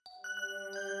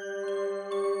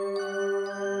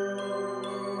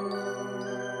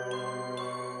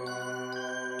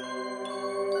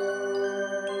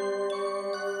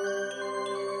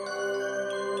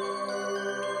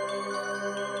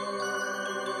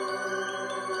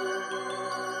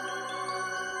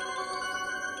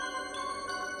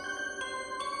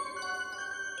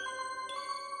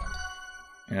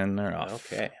And they're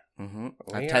off. Okay.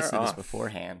 I've tested this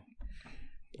beforehand.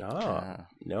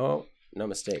 No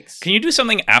mistakes. Can you do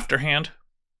something afterhand?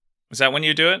 Is that when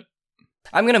you do it?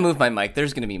 I'm going to move my mic.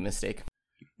 There's going to be a mistake.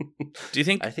 Do you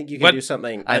think? I think you can do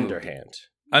something underhand.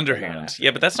 Underhand.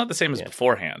 Yeah, but that's not the same as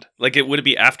beforehand. Like, would it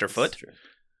be after foot?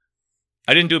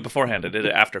 I didn't do it beforehand. I did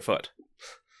it after foot.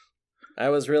 I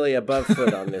was really above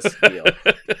foot on this deal.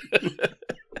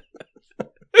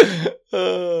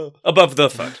 Above the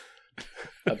foot.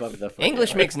 Above the foot.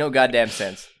 English makes no goddamn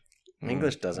sense.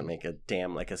 English doesn't make a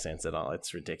damn like a sense at all.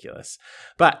 It's ridiculous.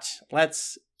 But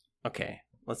let's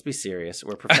be serious.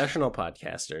 We're professional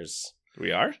podcasters.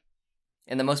 We are?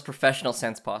 In the most professional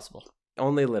sense possible.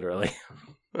 Only literally.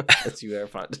 As you are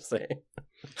fond to say.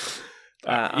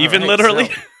 Even literally?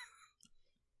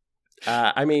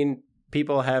 I mean,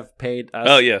 people have paid us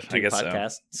I guess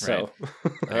podcasts, so.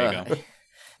 There you go.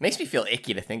 Makes me feel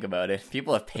icky to think about it.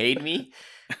 People have paid me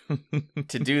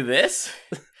to do this.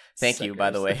 Thank you, by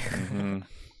the way. Mm-hmm.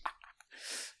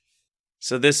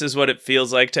 So this is what it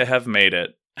feels like to have made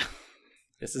it.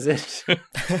 This is it.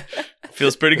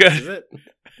 Feels pretty good. This is it.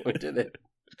 We did it.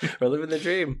 We're living the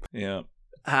dream. Yeah.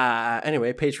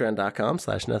 Anyway,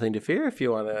 patreon.com/nothing to fear if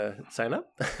you want to sign up.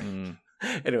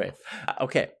 Anyway,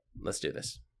 okay, let's do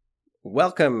this.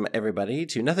 Welcome, everybody,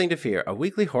 to Nothing to Fear, a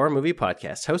weekly horror movie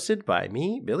podcast hosted by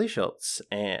me, Billy Schultz,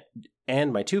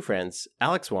 and my two friends,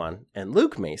 Alex Wan and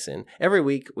Luke Mason. Every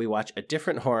week, we watch a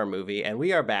different horror movie, and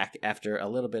we are back after a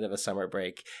little bit of a summer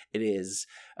break. It is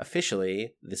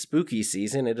officially the spooky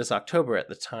season. It is October at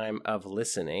the time of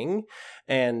listening,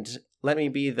 and let me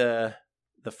be the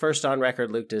first on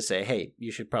record, Luke, to say, hey,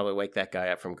 you should probably wake that guy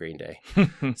up from Green Day.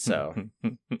 So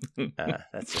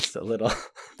that's just a little...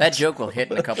 That joke will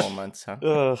hit in a couple of months,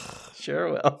 huh?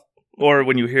 Sure will. Or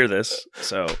when you hear this,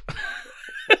 so...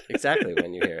 Exactly,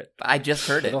 when you hear it. I just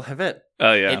heard it. It'll have it.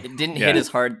 Oh, yeah. It didn't hit as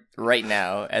hard right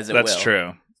now as it will. That's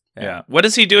true. Yeah. What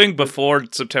is he doing before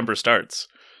September starts?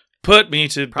 Put me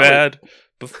to bed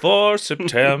before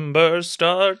September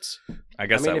starts. I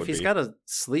guess if he's got to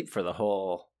sleep for the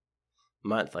whole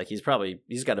month, like he's got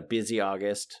a busy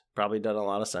August, probably done a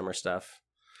lot of summer stuff.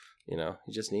 You know,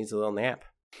 he just needs a little nap.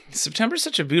 September's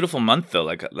such a beautiful month, though.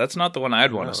 Like, that's not the one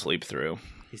I'd want to sleep through.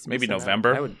 Maybe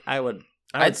November.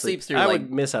 I'd sleep through. I would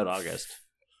miss out August.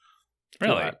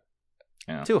 Really?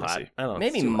 Yeah, too hot. I don't know.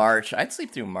 Maybe March. I'd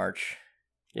sleep through March.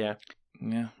 Yeah.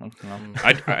 Yeah.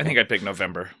 I think I'd pick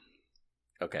November.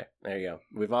 Okay, there you go.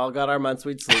 We've all got our months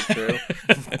we'd sleep through.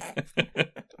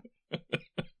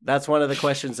 That's one of the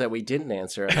questions that we didn't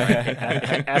answer.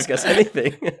 Ask us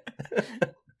anything.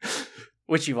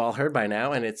 Which you've all heard by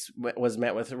now, and was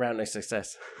met with rounding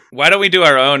success. Why don't we do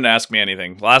our own Ask Me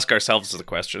Anything? We'll ask ourselves the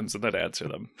questions and then answer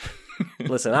them.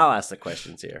 Listen, I'll ask the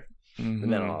questions here,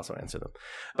 and then I'll also answer them.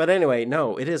 But anyway,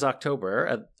 no, it is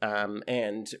October,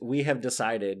 and we have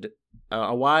decided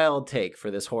a wild take for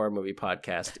this horror movie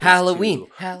podcast. Halloween.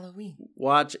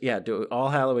 Do all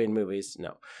Halloween movies.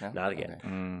 No, not again.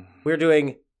 Okay. We're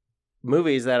doing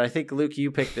movies that I think, Luke, you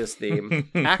picked this theme.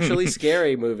 Actually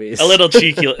scary movies. A little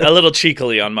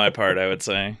cheekily on my part, I would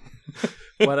say.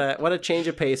 What a change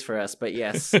of pace for us. But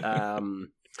yes,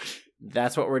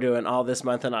 that's what we're doing all this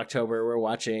month in October. We're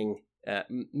watching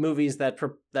movies that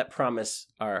promise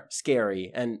are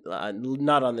scary and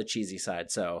not on the cheesy side.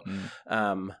 So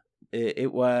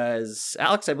it was,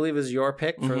 Alex, I believe, is your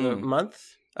pick for the month.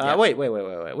 Wait.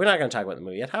 We're not going to talk about the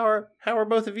movie yet. How are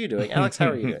both of you doing? Alex, how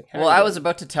are you doing? I was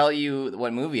about to tell you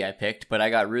what movie I picked, but I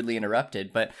got rudely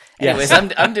interrupted. But anyways,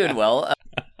 yes. I'm doing well.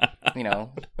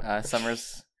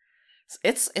 Summer's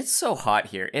it's so hot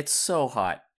here. It's so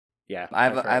hot. Yeah. I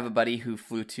have a buddy who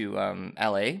flew to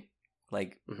LA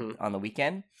on the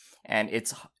weekend, and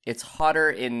it's hotter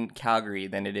in Calgary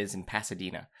than it is in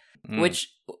Pasadena. Which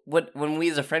when we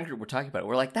as a friend group were talking about it,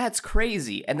 we're like, that's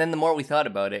crazy. And then the more we thought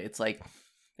about it, it's like,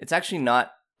 it's actually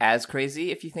not as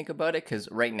crazy if you think about it, because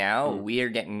right now we are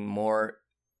getting more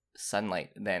sunlight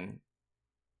than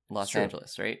Los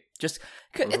Angeles, right? Just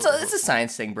it's a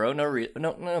science thing, bro.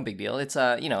 No big deal. It's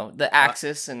the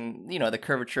axis and the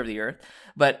curvature of the Earth.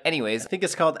 But anyways, I think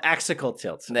it's called axial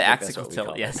tilt. The axial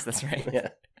tilt. Yes, that's right. Yeah.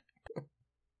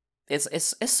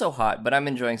 It's so hot, but I'm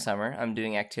enjoying summer. I'm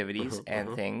doing activities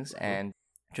and things, and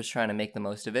just trying to make the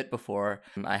most of it before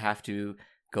I have to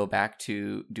go back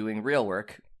to doing real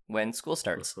work when school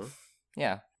starts.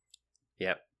 Yeah.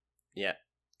 Yep.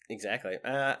 Exactly.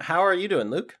 How are you doing,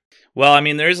 Luke? Well, I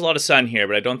mean, there is a lot of sun here,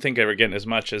 but I don't think we're getting as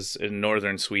much as in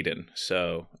northern Sweden.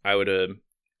 So I would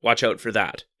watch out for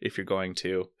that if you're going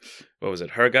to, what was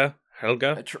it, Helga?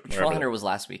 Trollhunter was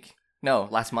last week. No,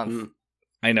 last month.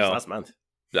 I know. Last month.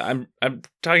 I'm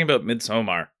talking about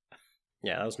Midsommar.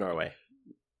 Yeah, that was Norway.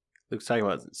 Luke's talking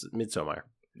about Midsommar.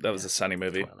 That was a Sunny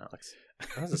movie. Come on, Alex.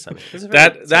 That was a Sunny. It was a very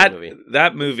That sunny movie.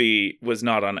 that movie was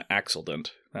not on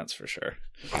accident. That's for sure.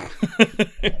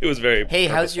 It was very. Hey,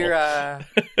 purposeful.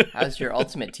 how's your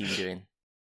Ultimate Team doing?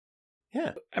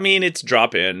 Yeah. I mean, it's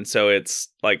drop in, so it's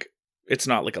like it's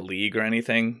not like a league or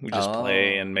anything. We just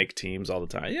play and make teams all the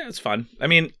time. Yeah, it's fun. I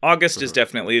mean, August is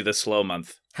definitely the slow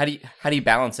month. How do you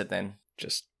balance it then?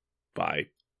 Just by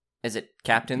Is it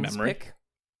captain's Memory. pick?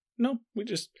 no, we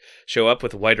just show up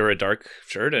with a white or a dark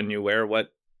shirt, and you wear what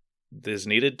is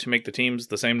needed to make the teams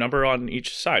the same number on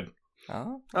each side.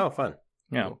 Oh, fun.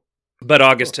 Yeah. Cool. But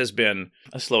August has been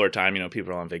a slower time. You know,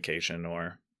 people are on vacation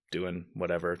or doing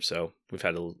whatever. So we've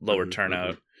had a lower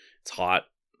turnout. It's hot.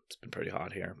 It's been pretty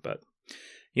hot here. But,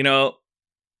 you know,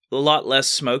 a lot less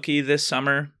smoky this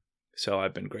summer. So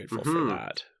I've been grateful for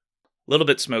that. A little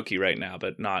bit smoky right now,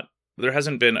 but not. There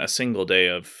hasn't been a single day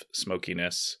of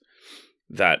smokiness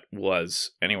that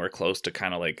was anywhere close to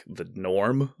kind of like the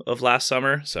norm of last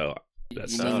summer. So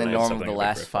that's You mean the that's norm of something the I'm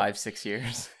last grateful. 5-6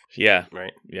 years? Yeah.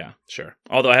 Right. Yeah, sure.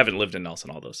 Although I haven't lived in Nelson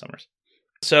all those summers.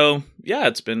 So, yeah,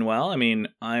 it's been well. I mean,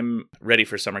 I'm ready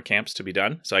for summer camps to be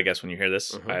done. So I guess when you hear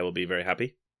this, I will be very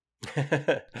happy.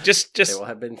 Just They will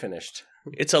have been finished.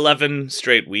 it's 11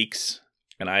 straight weeks,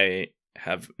 and I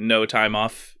have no time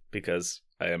off because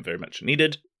I am very much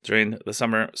needed during the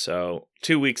summer. So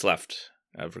 2 weeks left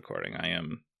of recording. I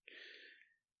am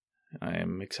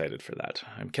excited for that.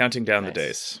 I'm counting down the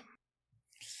days.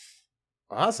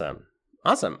 Awesome.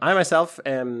 I myself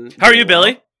am... How are you,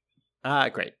 Billy?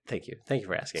 Great. Thank you. Thank you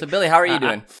for asking. So, Billy, how are you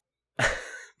doing?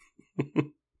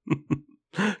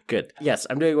 Good. Yes,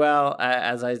 I'm doing well.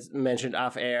 As I mentioned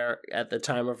off air at the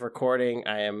time of recording,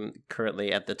 I am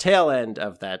currently at the tail end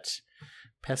of that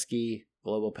pesky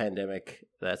global pandemic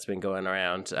that's been going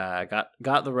around.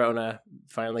 Got the Rona,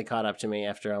 finally caught up to me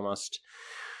after almost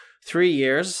 3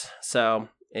 years. So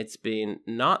it's been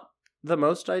not the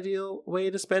most ideal way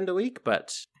to spend a week,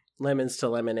 but lemons to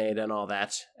lemonade and all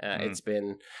that. It's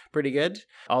been pretty good,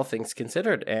 all things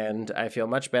considered, and I feel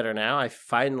much better now. I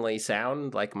finally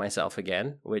sound like myself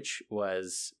again, which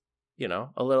was, you know,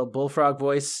 a little bullfrog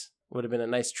voice would have been a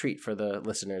nice treat for the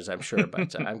listeners, I'm sure,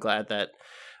 but I'm glad that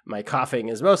my coughing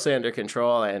is mostly under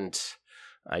control and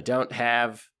I don't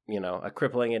have, you know, a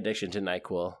crippling addiction to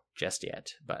NyQuil just yet,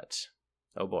 but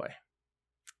oh boy.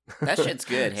 That shit's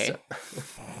good, hey?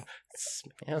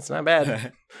 It's not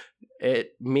bad. It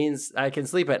means I can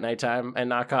sleep at nighttime and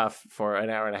knock off for an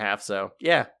hour and a half. So,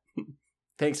 yeah.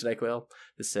 Thanks, NyQuil.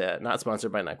 This is not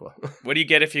sponsored by NyQuil. What do you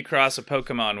get if you cross a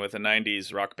Pokemon with a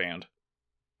 90s rock band?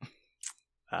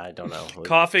 I don't know.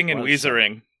 Coughing and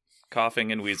wheezering.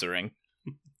 Coughing and wheezering.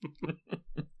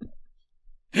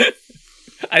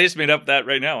 I just made up that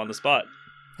right now on the spot.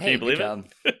 Hey, Can you believe good job.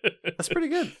 it? That's pretty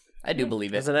good. I do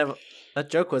believe it. That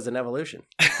joke was an evolution.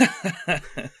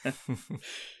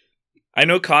 I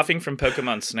know coughing from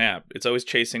Pokemon Snap. It's always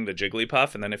chasing the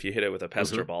Jigglypuff, and then if you hit it with a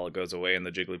Pester Ball, it goes away, and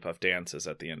the Jigglypuff dances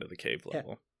at the end of the cave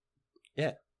level.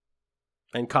 Yeah.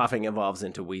 And coughing evolves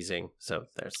into wheezing. So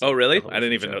there's. Oh, really? I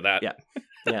didn't even know that. Yeah.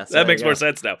 Yeah. That makes more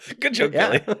sense now. Good joke,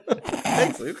 Yeah. Billy.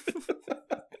 Thanks, Luke.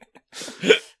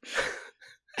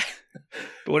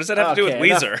 But what does that have to do with Okay,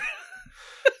 Weezer?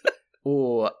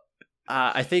 Ooh,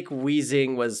 I think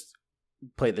wheezing was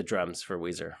play the drums for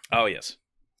Weezer. Oh, yes.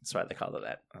 That's why they called it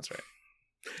that. That's right.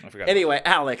 I forgot. Anyway,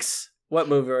 Alex, what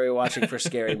movie are we watching for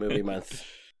Scary Movie Month?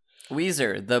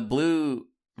 Weezer, the blue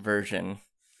version.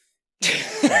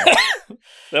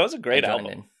 That was a great I joined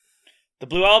album. in. The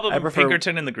blue album, I prefer-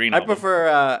 Pinkerton, and the green I album.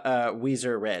 prefer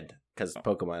Weezer Red because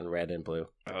Pokemon Red and Blue.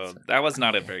 That was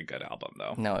not a very good album,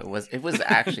 though. No, it was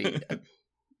actually a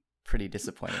pretty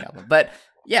disappointing album. But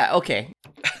yeah, okay.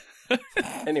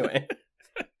 Anyway,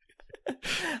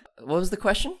 What was the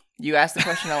question? You asked the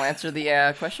question, I'll answer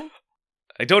the question.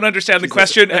 I don't understand the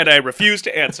question, and I refuse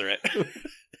to answer it.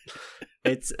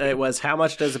 it was how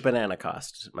much does a banana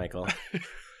cost, Michael?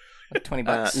 Like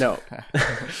 $20. No.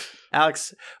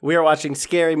 Alex, we are watching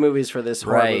scary movies for this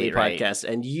horror movie Right. podcast,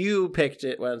 and you picked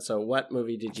it. Well, so what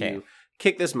movie did you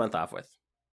kick this month off with?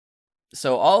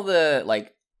 So all the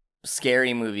like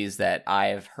scary movies that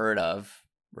I've heard of,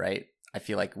 right? I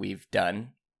feel like we've done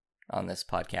on this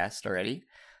podcast already.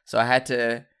 So I had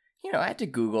to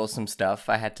Google some stuff.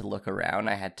 I had to look around.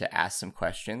 I had to ask some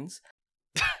questions.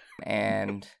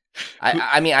 And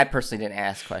I mean, I personally didn't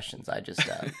ask questions. I just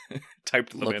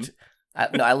Typed them looked.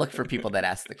 I looked for people that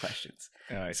asked the questions.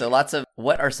 in. Oh, I see. So lots of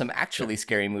what are some actually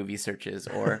scary movie searches,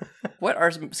 or what are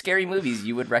some scary movies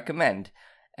you would recommend?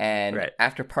 And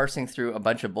after parsing through a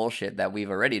bunch of bullshit that we've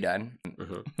already done,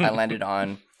 I landed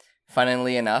on,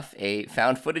 funnily enough, a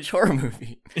found footage horror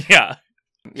movie. Yeah.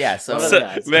 Yeah, so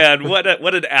man, what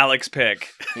an Alex pick.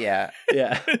 Yeah.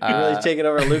 Yeah. You're really taking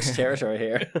over Luke's territory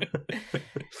here.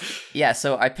 Yeah,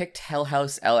 so I picked Hell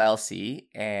House LLC,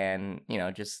 and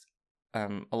just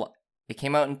it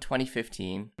came out in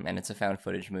 2015, and it's a found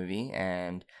footage movie,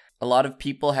 and a lot of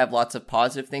people have lots of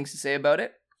positive things to say about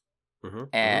it.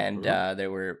 And there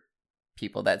were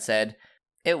people that said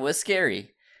it was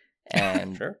scary.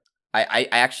 And sure. I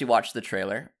actually watched the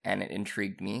trailer, and it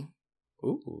intrigued me.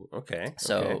 Ooh, okay.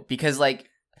 So because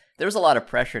there was a lot of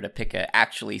pressure to pick a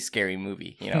actually scary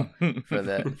movie, for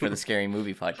the Scary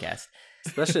Movie podcast,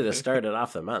 especially to start it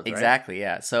off the month. Exactly, right?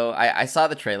 Yeah. So I saw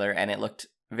the trailer, and it looked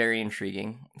very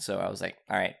intriguing. So I was like,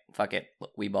 all right, fuck it,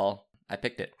 we ball. I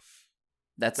picked it.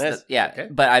 That's nice. Okay.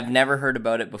 But I've never heard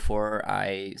about it before.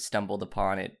 I stumbled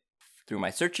upon it through my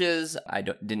searches. I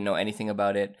didn't know anything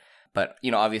about it. But,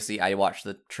 obviously I watched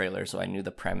the trailer, so I knew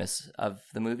the premise of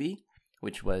the movie,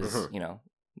 which was,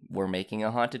 we're making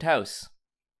a haunted house.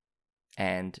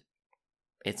 And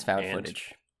it's found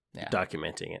footage. Yeah.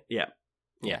 Documenting it. Yeah.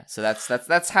 Yeah. So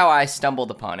that's how I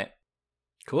stumbled upon it.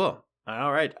 Cool.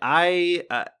 All right. I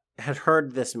had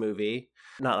heard this movie.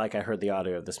 Not like I heard the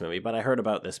audio of this movie, but I heard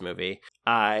about this movie.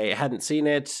 I hadn't seen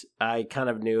it. I kind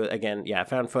of knew, again,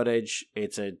 found footage.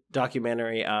 It's a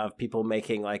documentary of people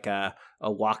making like a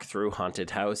walk-through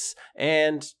haunted house.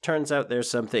 And turns out there's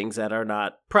some things that are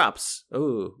not props.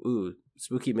 Ooh,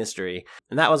 spooky mystery.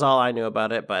 And that was all I knew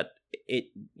about it, but it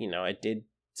did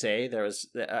say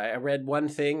I read one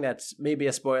thing that's maybe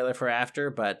a spoiler for after,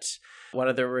 but one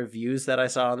of the reviews that I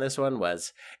saw on this one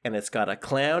was, and it's got a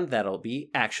clown that'll be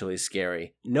actually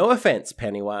scary. No offense,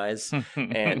 Pennywise.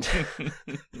 And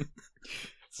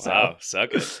wow,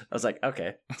 suck it. I was like,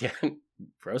 okay, yeah,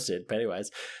 roasted Pennywise.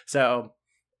 So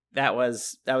that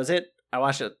was it. I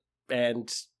watched it,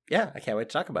 and yeah, I can't wait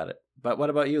to talk about it. But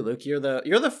what about you, Luke? You're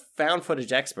the found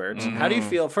footage expert. Mm-hmm. How do you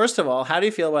feel? First of all, how do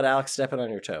you feel about Alex stepping on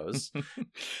your toes?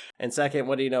 And second,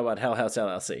 what do you know about Hell House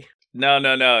LLC? No.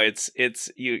 It's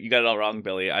you got it all wrong,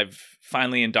 Billy. I've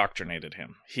finally indoctrinated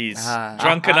him. He's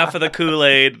drunk enough of the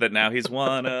Kool-Aid that now he's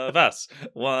one of us.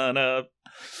 When are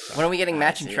we getting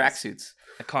matching tracksuits?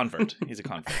 A convert. He's a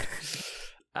convert.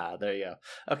 There you go.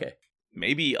 Okay.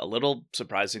 Maybe a little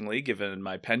surprisingly, given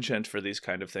my penchant for these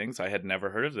kind of things, I had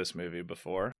never heard of this movie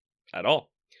before at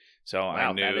all. So wow,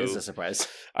 I knew that is a surprise.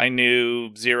 I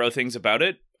knew zero things about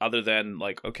it other than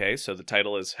okay, so the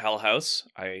title is Hell House.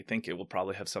 I think it will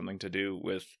probably have something to do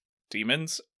with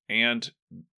demons and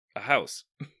a house,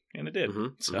 and it did.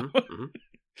 That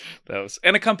was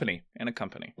and a company.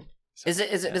 So, does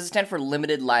it stand for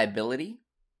limited liability?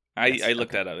 I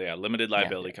looked that up. Yeah, limited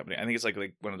liability company. I think it's like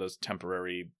one of those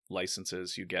temporary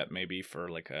licenses you get maybe for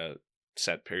a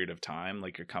set period of time.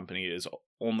 Like your company is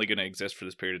only going to exist for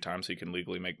this period of time, so you can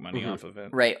legally make money off of it.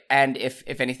 Right, and if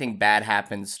anything bad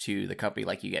happens to the company,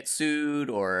 like you get sued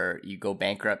or you go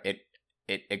bankrupt,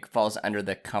 it falls under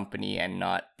the company and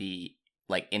not the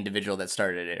individual that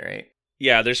started it, right?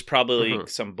 Yeah, there's probably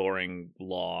some boring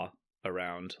law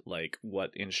around what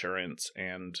insurance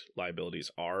and liabilities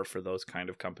are for those kind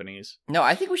of companies. No,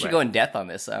 I think we should go in depth on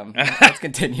this. Let's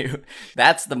continue.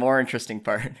 That's the more interesting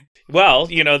part. Well,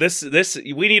 this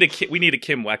we need a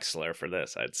Kim Wexler for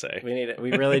this, I'd say.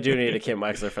 We really do need a Kim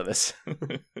Wexler for this.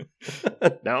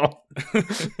 No.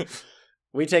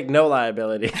 We take no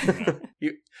liability.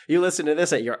 You listen to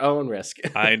this at your own risk.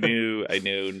 I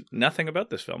knew nothing about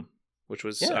this film, which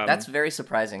was that's very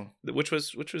surprising. Which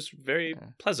was very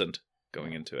pleasant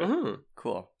going into it. Mm-hmm.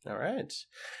 Cool. All right.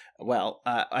 Well,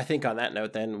 I think on that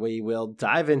note, then we will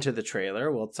dive into the trailer.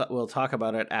 We'll talk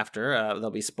about it after. There'll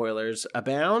be spoilers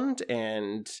abound,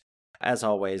 and as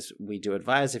always, we do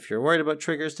advise if you're worried about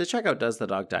triggers to check out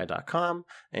doesthedogdie.com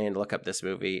and look up this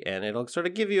movie, and it'll sort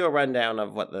of give you a rundown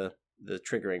of what the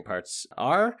triggering parts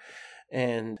are.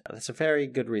 And that's a very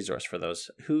good resource for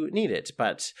those who need it.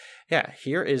 But yeah,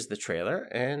 here is the trailer,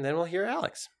 and then we'll hear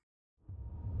Alex.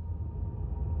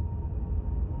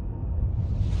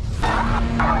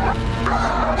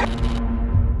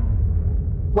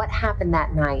 What happened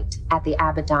that night at the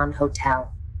Abaddon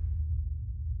Hotel?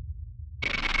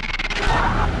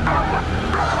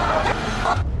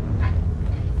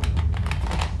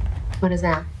 What is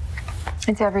that?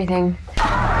 It's everything.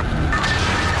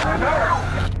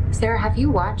 Sarah, have you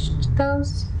watched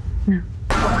those? No.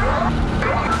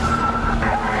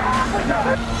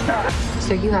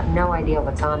 So you have no idea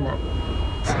what's on them?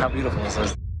 How beautiful is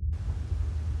this?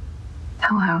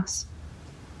 Hell House.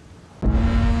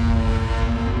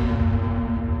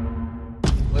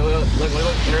 Look,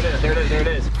 there it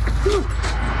is.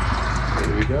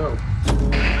 There we go.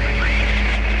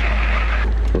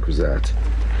 What was that?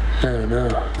 I don't know.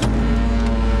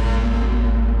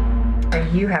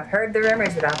 You have heard the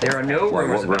rumors about this. There are no What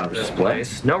rumors about rumors? this What?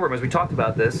 place. No rumors. We talked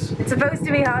about this. It's supposed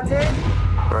to be haunted.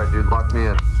 All right, dude, lock me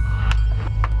in.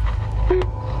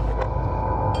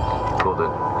 Cool,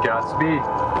 dude. Godspeed.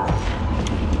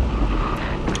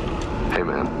 Hey,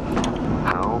 man.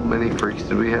 How many freaks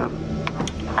do we have? 3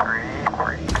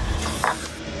 freaks.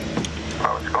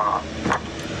 What's going on?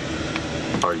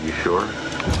 Are you sure?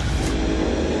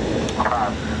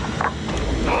 5.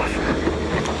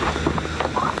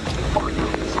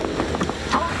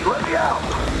 Let me out!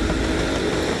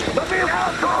 Let me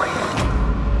out, Tony!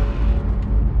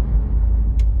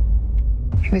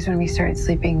 It was when we started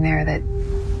sleeping there that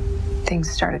things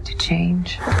started to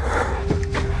change.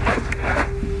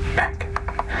 Mac.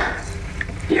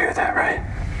 You heard that, right?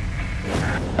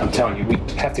 I'm telling you, we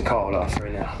have to call it off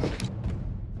right now.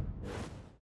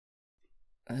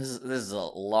 This is a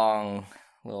long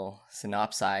little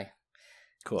synopsis.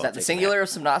 Cool. Is that the singular of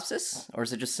synopsis, or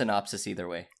is it just synopsis either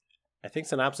way? I think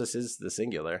synopsis is the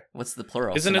singular. What's the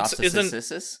plural? Isn't it?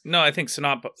 Synopsis? No, I think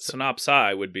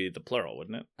synopsi would be the plural,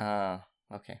 wouldn't it?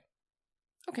 Okay.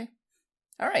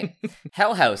 All right.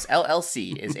 Hell House,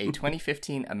 LLC is a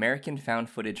 2015 American found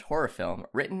footage horror film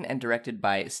written and directed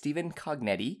by Stephen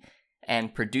Cognetti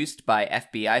and produced by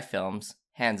FBI Films.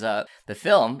 Hands Up. The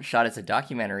film, shot as a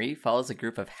documentary, follows a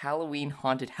group of Halloween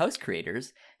haunted house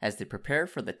creators as they prepare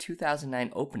for the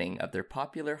 2009 opening of their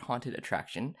popular haunted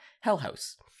attraction, Hell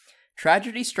House.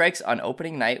 Tragedy strikes on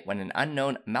opening night when an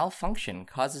unknown malfunction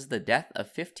causes the death of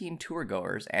 15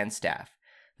 tourgoers and staff.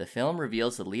 The film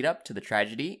reveals the lead up to the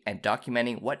tragedy and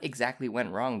documenting what exactly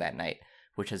went wrong that night,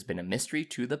 which has been a mystery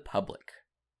to the public.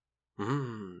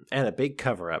 And a big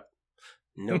cover up.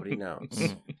 Nobody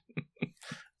knows.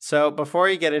 So before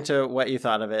you get into what you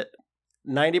thought of it,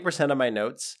 90% of my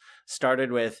notes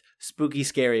started with spooky,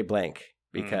 scary blank,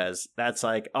 because that's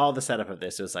like all the setup of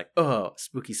this. It was like, oh,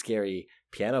 spooky, scary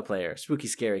piano player, spooky,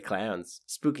 scary clowns,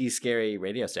 spooky, scary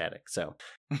radio static. So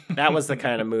that was the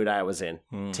kind of mood I was in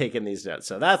taking these notes.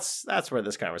 So that's where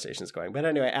this conversation is going. But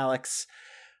anyway, Alex,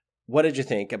 what did you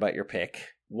think about your pick?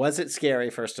 Was it scary,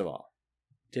 first of all?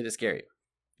 Did it scare you?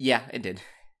 Yeah, it did.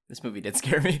 This movie did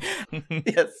scare me.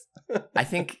 Yes. I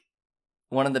think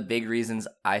one of the big reasons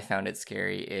I found it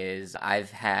scary is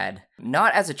I've had,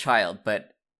 not as a child,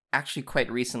 but actually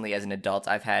quite recently as an adult,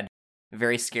 I've had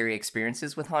very scary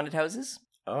experiences with haunted houses.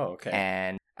 Oh, okay.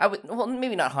 And well,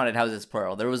 maybe not haunted houses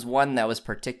plural. There was one that was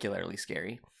particularly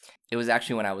scary. It was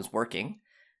actually when I was working.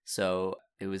 So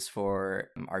it was for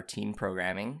our teen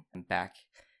programming back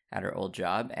at our old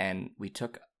job. And we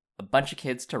took a bunch of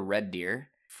kids to Red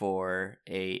Deer for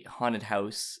a haunted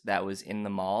house that was in the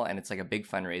mall. And it's like a big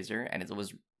fundraiser. And it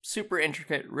was super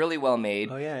intricate, really well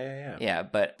made. Oh, yeah. Yeah,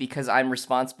 but because I'm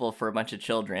responsible for a bunch of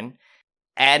children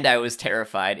and I was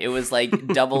terrified, it was like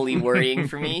doubly worrying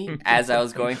for me as I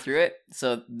was going through it.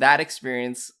 So that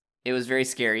experience, it was very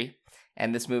scary.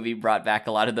 And this movie brought back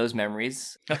a lot of those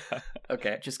memories.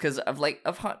 Okay. Just because of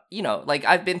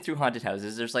I've been through haunted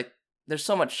houses. There's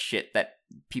so much shit that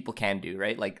people can do,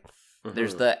 right? Like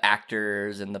there's the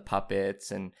actors and the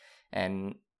puppets and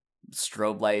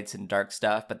strobe lights and dark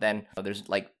stuff, but then there's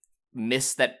like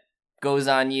mist that goes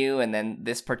on you. And then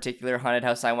this particular haunted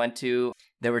house I went to,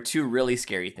 there were two really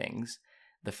scary things.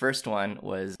 The first one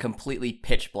was completely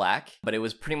pitch black, but it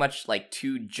was pretty much like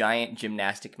two giant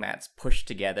gymnastic mats pushed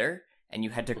together, and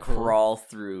you had to crawl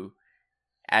through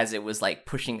as it was like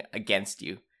pushing against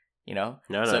you, you know?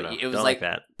 No. It was Don't like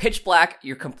that. pitch black,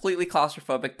 you're completely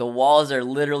claustrophobic, the walls are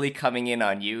literally coming in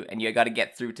on you, and you got to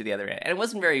get through to the other end. And it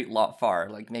wasn't very far,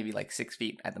 like maybe like 6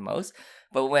 feet at the most,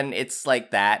 but when it's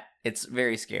like that, it's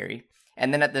very scary.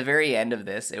 And then at the very end of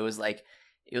this, it was like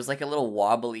a little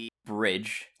wobbly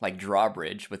bridge, like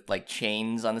drawbridge with like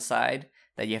chains on the side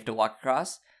that you have to walk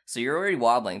across. So you're already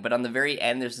wobbling, but on the very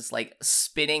end, there's this like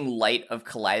spinning light of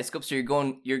kaleidoscope. So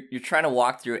you're trying to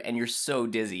walk through it, and you're so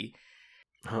dizzy.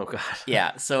 Oh god.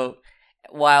 Yeah. So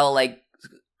while like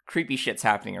creepy shit's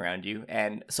happening around you,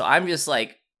 and so I'm just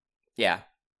like, yeah,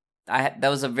 that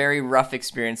was a very rough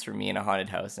experience for me in a haunted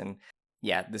house, and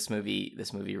yeah, this movie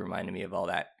reminded me of all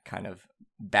that kind of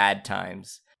bad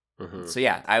times. So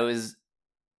yeah, I was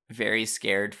very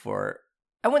scared for,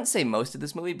 I wouldn't say most of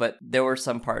this movie, but there were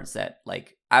some parts that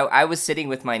like I was sitting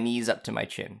with my knees up to my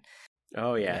chin.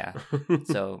 Oh yeah.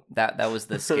 So that was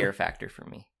the scare factor for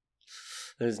me.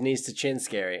 Those knees to chin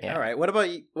scary. Yeah. All right. What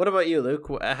about you, Luke?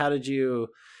 How did you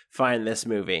find this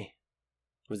movie?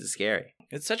 Was it scary?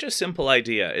 It's such a simple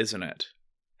idea, isn't it?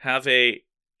 Have a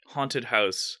haunted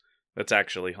house that's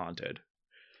actually haunted.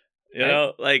 You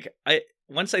know, like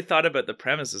once I thought about the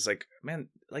premise, it's like, man,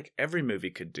 like every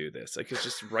movie could do this. Like it's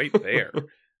just right there,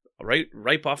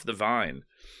 right off the vine.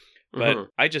 But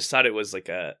I just thought it was like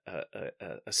a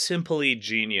simply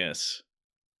genius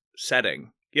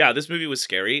setting. Yeah, this movie was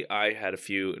scary. I had a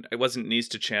few. It wasn't knees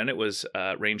to chin. It was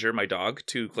Ranger, my dog,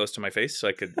 too close to my face, so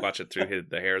I could watch it through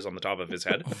the hairs on the top of his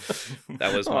head.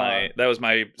 That was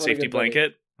my safety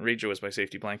blanket. Ranger was my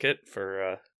safety blanket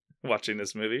for watching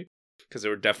this movie, because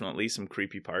there were definitely some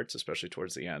creepy parts, especially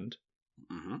towards the end.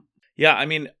 Mm-hmm. Yeah, I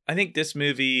mean, I think this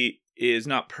movie is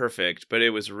not perfect, but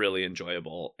it was really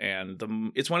enjoyable, and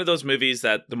it's one of those movies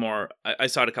that the more I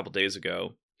saw it a couple days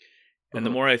ago, and the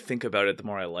more I think about it, the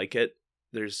more I like it.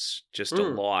 There's just a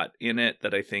lot in it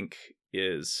that I think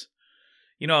is,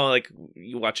 like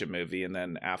you watch a movie and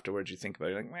then afterwards you think about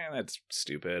it, you're like, man, that's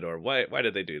stupid, or why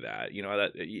did they do that?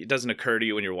 That it doesn't occur to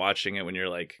you when you're watching it, when you're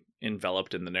like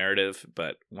enveloped in the narrative,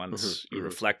 but once you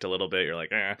reflect a little bit, you're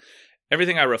like,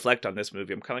 everything I reflect on this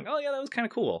movie, I'm kind of like, oh yeah, that was kind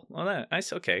of cool. Well, I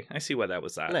see why that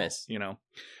was that. Nice.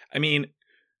 I mean,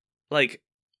 like,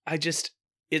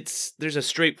 there's a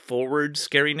straightforward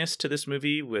scariness to this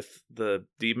movie with the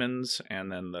demons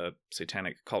and then the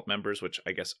satanic cult members, which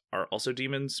I guess are also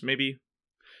demons, maybe.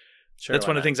 Sure, that's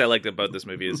one of the things I liked about this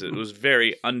movie is it was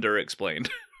very underexplained.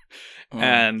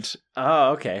 And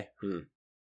okay.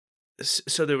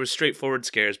 So there was straightforward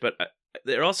scares, but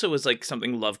there also was like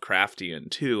something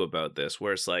Lovecraftian too about this,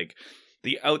 where it's like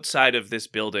the outside of this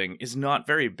building is not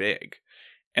very big,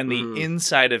 and the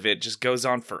inside of it just goes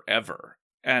on forever.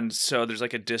 And so there's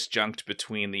like a disjunct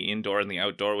between the indoor and the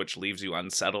outdoor, which leaves you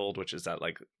unsettled, which is that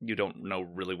like you don't know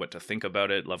really what to think about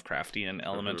it. Lovecraftian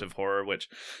element of horror,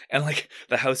 and like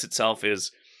the house itself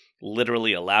is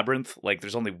literally a labyrinth. Like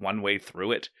there's only one way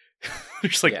through it.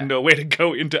 There's like no way to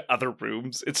go into other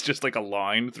rooms. It's just like a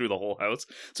line through the whole house.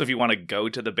 So if you want to go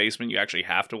to the basement, you actually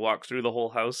have to walk through the whole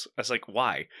house. I was like,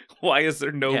 why? Why is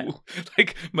there no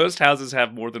like most houses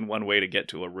have more than one way to get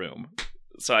to a room?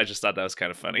 So I just thought that was kind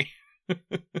of funny.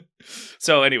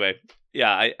 So anyway,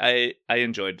 yeah, I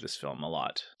enjoyed this film a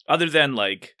lot. Other than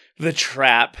like the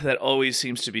trap that always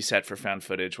seems to be set for found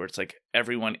footage, where it's like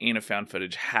everyone in a found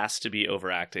footage has to be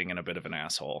overacting and a bit of an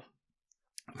asshole.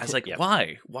 I was like,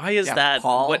 why? Why is that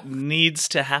Paul? What needs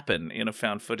to happen in a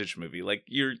found footage movie? Like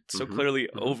you're so clearly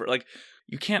over. Like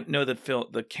you can't know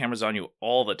the camera's on you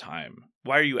all the time.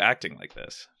 Why are you acting like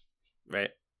this?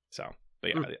 Right. So,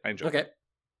 but yeah, I enjoyed it. Okay.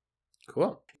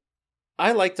 Cool.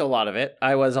 I liked a lot of it.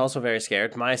 I was also very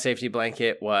scared. My safety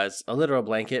blanket was a literal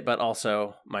blanket, but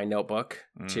also my notebook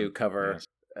to cover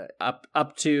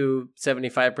up to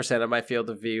 75% of my field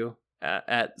of view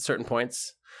at certain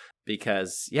points.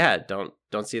 Because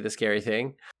don't see the scary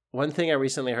thing. One thing I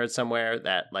recently heard somewhere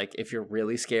that like if you're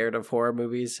really scared of horror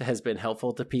movies has been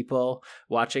helpful to people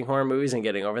watching horror movies and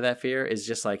getting over that fear is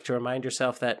just like to remind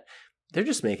yourself that they're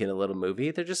just making a little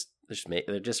movie. They're just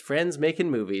friends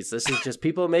making movies. This is just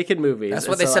people making movies. That's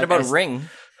what they said about Ring.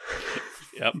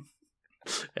 Yep.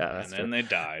 Yeah, that's and then they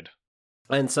died.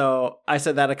 And so I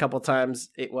said that a couple times.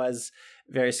 It was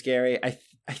very scary. I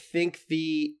think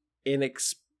the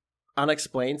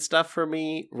unexplained stuff for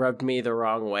me rubbed me the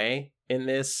wrong way in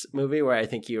this movie, where I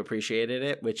think you appreciated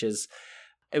it, which is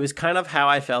it was kind of how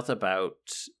I felt about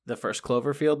the first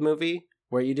Cloverfield movie,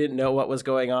 where you didn't know what was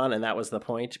going on, and that was the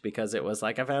point, because it was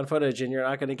like I found footage and you're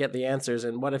not going to get the answers,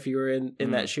 and what if you were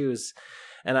in that shoes?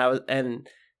 And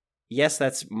yes,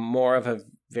 that's more of a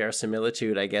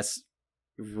verisimilitude, I guess,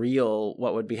 real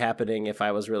what would be happening if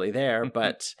I was really there,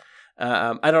 but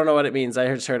I don't know what it means. I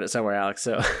just heard it somewhere, Alex.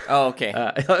 So, okay.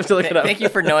 I'll have to look it up. Thank you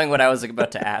for knowing what I was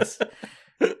about to ask.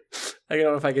 I don't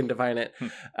know if I can define it.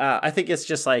 I think it's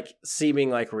just like seeming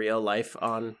like real life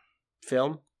on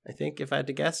film. I think, if I had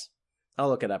to guess, I'll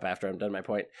look it up after I'm done my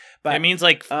point. But it means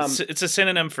like it's a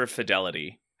synonym for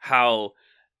fidelity. How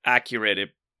accurate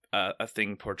a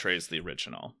thing portrays the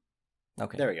original.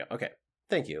 Okay, there we go. Okay,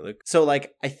 thank you, Luke. So,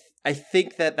 like, I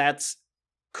think that's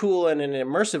cool and an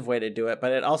immersive way to do it,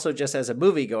 but it also just as a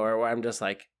moviegoer where I'm just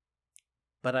like,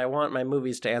 but I want my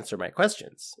movies to answer my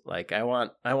questions. Like I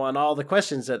want all the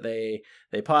questions that they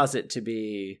posit to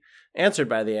be answered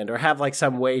by the end, or have like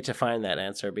some way to find that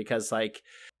answer. Because like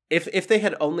if they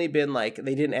had only been like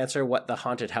they didn't answer what the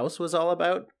haunted house was all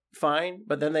about, fine.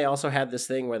 But then they also had this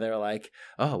thing where they're like,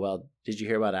 oh, well, did you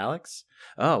hear about Alex?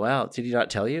 Oh, well, did he not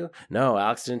tell you? No,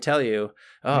 Alex didn't tell you.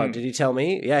 Oh, did he tell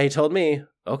me? Yeah, he told me.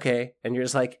 Okay. And you're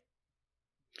just like,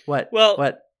 what? Well,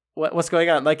 what's going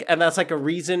on? Like, and that's like a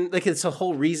reason, like it's a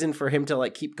whole reason for him to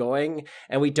like keep going.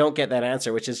 And we don't get that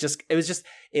answer, which is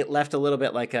it left a little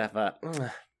bit like I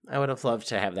would have loved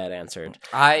to have that answered.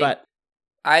 But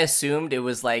I assumed it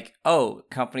was like, oh,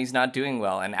 company's not doing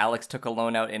well, and Alex took a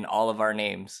loan out in all of our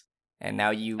names, and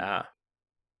now you,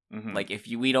 like, if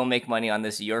we don't make money on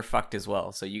this, you're fucked as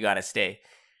well, so you gotta stay.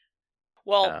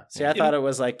 Well, see, I thought it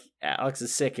was like Alex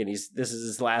is sick and this is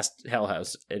his last Hell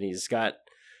House and he's got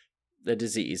the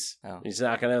disease. He's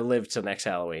not going to live till next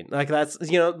Halloween. Like that's,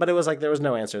 but it was like there was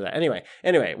no answer to that. Anyway,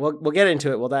 we'll get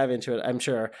into it. We'll dive into it. I'm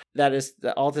sure that is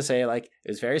all to say, like, it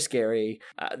was very scary.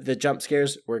 The jump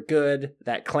scares were good.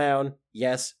 That clown,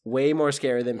 yes, way more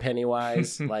scary than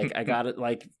Pennywise. Like, I got it.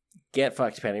 Like, get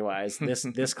fucked, Pennywise.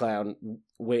 This clown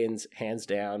wins hands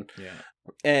down. Yeah.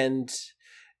 And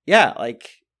yeah, like,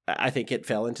 I think it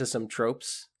fell into some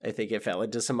tropes. I think it fell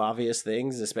into some obvious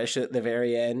things, especially at the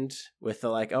very end with the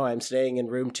like, oh, I'm staying in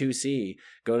room 2C.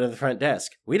 Go to the front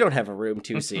desk. We don't have a room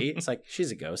 2C. It's like,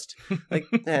 she's a ghost. Like,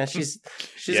 she's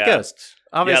a ghost.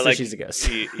 Obviously, she's a ghost.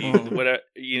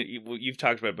 You've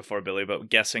talked about it before, Billy, about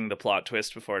guessing the plot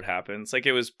twist before it happens. Like,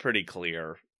 it was pretty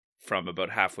clear from about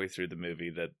halfway through the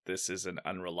movie that this is an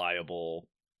unreliable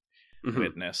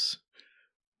witness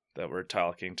that we're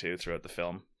talking to throughout the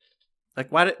film. Like,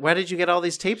 why did you get all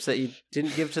these tapes that you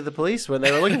didn't give to the police when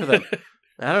they were looking for them?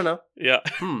 I don't know. Yeah.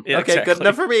 Okay, exactly. Good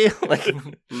enough for me. Like,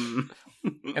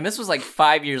 and this was like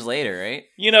 5 years later, right?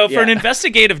 For an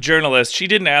investigative journalist, she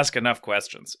didn't ask enough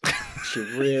questions. She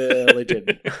really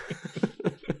didn't.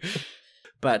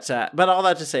 But all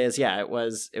that to say is, yeah, it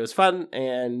was fun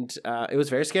and it was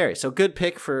very scary. So good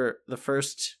pick for the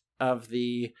first of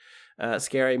the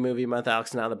scary movie month,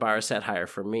 Alex. Now the bar is set higher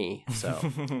for me. So.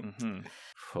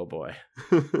 Oh boy.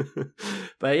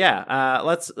 But yeah,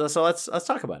 let's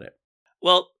talk about it.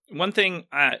 Well, one thing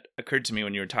occurred to me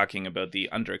when you were talking about the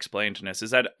underexplainedness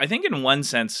is that I think in one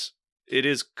sense it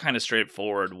is kind of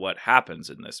straightforward what happens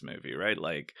in this movie, right?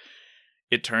 Like,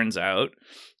 it turns out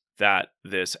that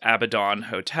this Abaddon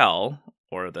Hotel,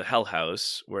 or the Hell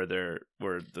House, where the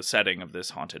setting of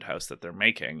this haunted house that they're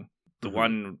making, the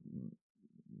one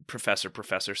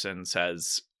Professorson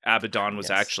says Abaddon was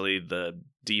actually the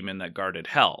demon that guarded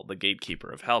hell, the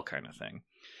gatekeeper of hell kind of thing.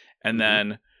 And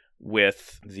then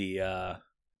with the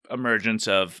emergence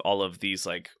of all of these,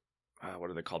 like, what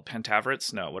are they called?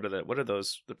 Pentaverates? No, what are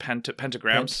those? The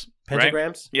pentagrams? Pentagrams?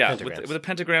 Right? Yeah, pentagrams. With the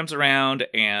pentagrams around,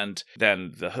 and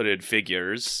then the hooded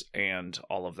figures and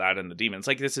all of that, and the demons.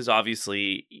 Like, this is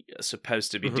obviously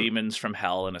supposed to be demons from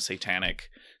hell and a satanic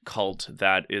cult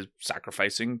that is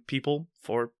sacrificing people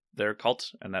for their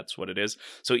cult, and that's what it is.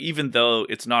 So even though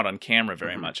it's not on camera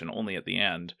very much and only at the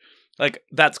end, like,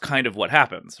 that's kind of what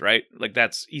happens, right? Like,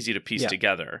 that's easy to piece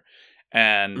together.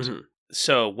 And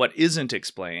so what isn't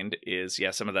explained is,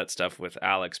 some of that stuff with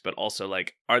Alex, but also,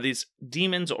 like, are these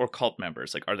demons or cult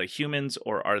members? Like, are they humans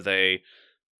or are they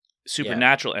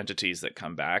supernatural entities that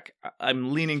come back?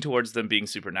 I'm leaning towards them being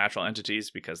supernatural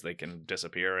entities because they can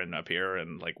disappear and appear,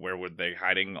 and, like, where were they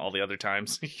hiding all the other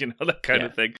times? That kind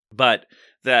of thing. But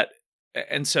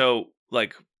and so,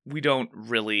 like, we don't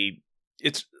really,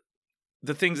 it's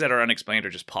the things that are unexplained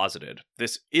are just posited.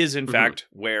 This is in fact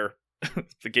where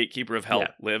the gatekeeper of hell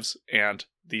lives, and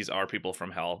these are people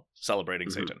from hell celebrating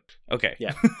Satan. Okay.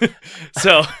 Yeah.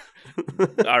 So,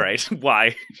 all right.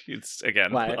 Why? It's,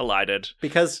 again, elided.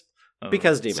 Because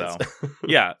demons. So,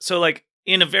 yeah. So, like,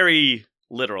 in a very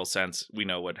literal sense, we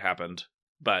know what happened.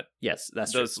 But yes,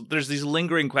 that's true. There's these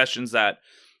lingering questions that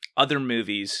other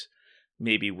movies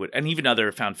maybe would, and even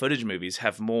other found footage movies,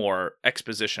 have more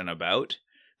exposition about,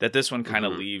 that this one kind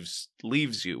of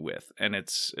leaves you with, and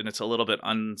it's a little bit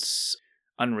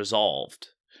unresolved.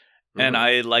 And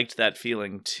I liked that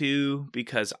feeling too,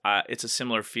 because it's a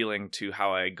similar feeling to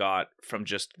how I got from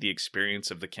just the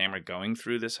experience of the camera going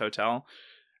through this hotel.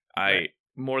 I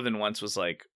more than once was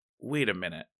like, wait a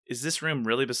minute, is this room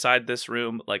really beside this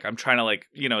room? Like, I'm trying to, like,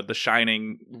 The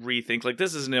Shining rethink, like,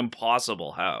 this is an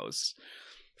impossible house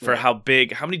for how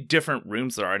many different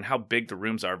rooms there are and how big the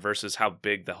rooms are versus how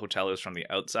big the hotel is from the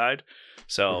outside.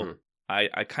 So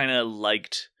I kind of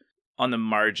liked, on the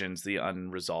margins, the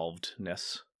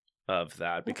unresolvedness of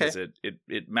that, because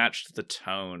it matched the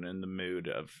tone and the mood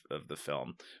of the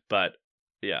film. But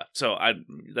yeah, so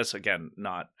that's, again,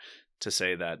 not to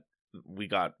say that we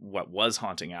got what was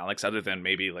haunting Alex, other than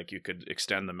maybe, like, you could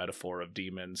extend the metaphor of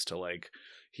demons to, like,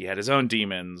 he had his own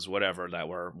demons, whatever, that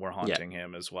were haunting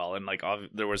him as well. And, like,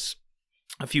 there was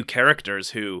a few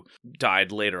characters who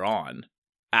died later on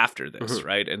after this,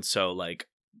 right? And so, like,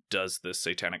 does this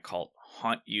satanic cult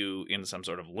haunt you in some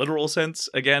sort of literal sense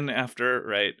again after,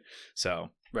 right?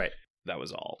 So that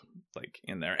was all, like,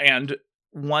 in there. And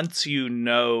once if you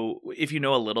know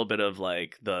a little bit of,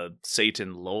 like, the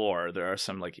Satan lore, there are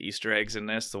some, like, Easter eggs in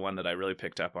this. The one that I really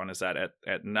picked up on is that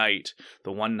at night,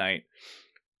 the one night,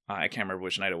 I can't remember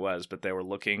which night it was, but they were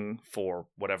looking for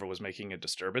whatever was making a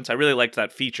disturbance. I really liked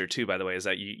that feature too, by the way, is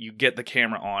that you get the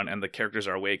camera on and the characters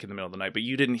are awake in the middle of the night, but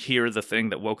you didn't hear the thing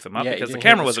that woke them up because the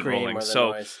camera wasn't rolling.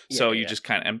 So you just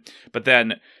kind of, but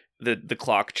then the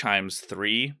clock chimes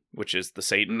 3, which is the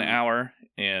Satan hour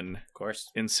in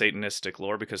Satanistic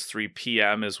lore, because 3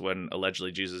 p.m. is when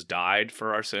allegedly Jesus died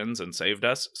for our sins and saved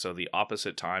us. So the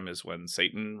opposite time is when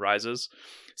Satan rises.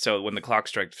 So when the clock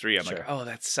strikes 3, I'm like, oh,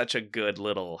 that's such a good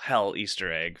little hell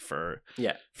Easter egg for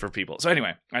people. So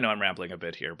anyway, I know I'm rambling a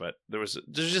bit here, but there's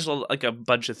just like a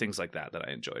bunch of things like that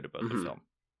I enjoyed about the film.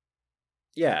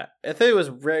 Yeah, I think it was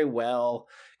very well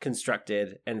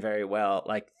constructed and very well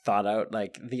like thought out.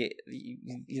 Like the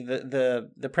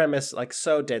premise, like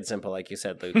so dead simple, like you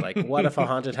said, Luke. Like, what if a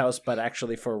haunted house, but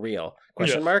actually for real?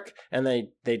 Question mark. And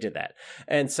they did that,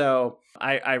 and so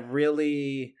I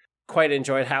really quite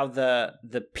enjoyed how the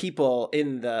people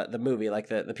in the movie, like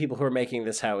the people who are making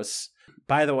this house.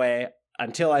 By the way,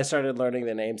 until I started learning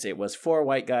the names, it was 4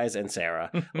 white guys and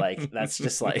Sarah. Like that's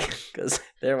just like because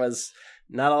there was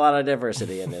not a lot of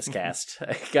diversity in this cast,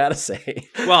 I gotta say.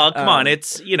 Well, come on,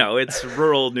 it's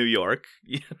rural New York.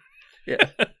 Yeah.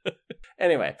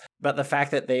 Anyway, but the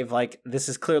fact that they've this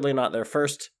is clearly not their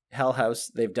first Hell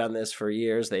House. They've done this for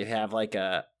years. They have like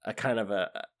a kind of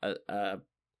a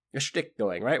shtick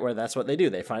going, right? Where that's what they do.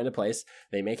 They find a place,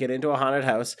 they make it into a haunted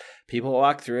house. People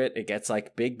walk through it. It gets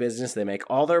like big business. They make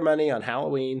all their money on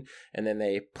Halloween, and then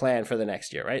they plan for the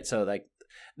next year, right? So like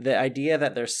the idea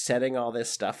that they're setting all this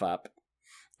stuff up,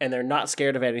 and they're not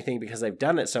scared of anything because they've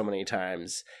done it so many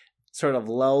times, sort of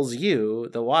lulls you,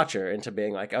 the watcher, into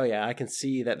being like, oh yeah, I can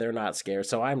see that they're not scared,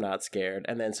 so I'm not scared.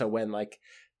 And then so when like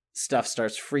stuff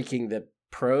starts freaking the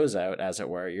pros out, as it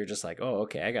were, you're just like, oh,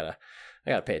 okay, I gotta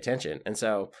pay attention. And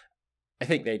so I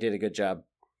think they did a good job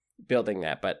building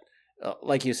that. But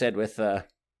like you said, with the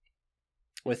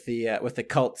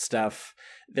cult stuff,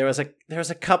 there was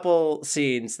a couple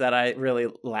scenes that I really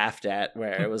laughed at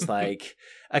where it was like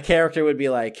a character would be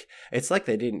like, it's like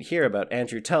they didn't hear about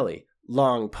Andrew Tully.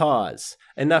 Long pause.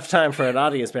 Enough time for an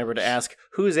audience member to ask,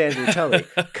 who's Andrew Tully?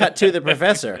 Cut to the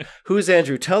professor. Who's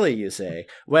Andrew Tully, you say?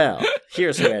 Well,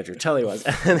 here's who Andrew Tully was.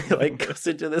 And then it goes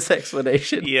into this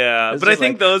explanation. Yeah, but I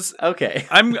think those... Okay.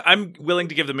 I'm willing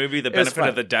to give the movie the benefit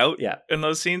of the doubt in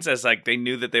those scenes, as like they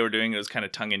knew that they were doing it was kind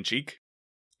of tongue-in-cheek.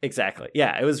 Exactly.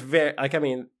 Yeah, it was very like, I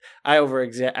mean, I over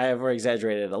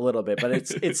exaggerated a little bit, but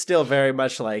it's still very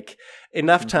much like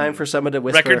enough time for someone to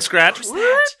whisper. Record scratch.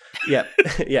 Yeah.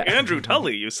 Yeah. Andrew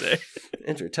Tully, you say.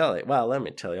 Andrew Tully. Well, let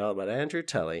me tell you all about Andrew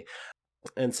Tully.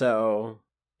 And so,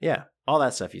 yeah, all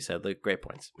that stuff you said, Luke, great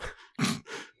points.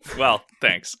 Well,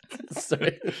 thanks.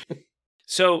 Sorry.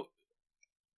 So,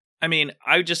 I mean,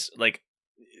 I just like,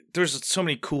 there's so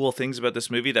many cool things about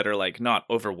this movie that are like not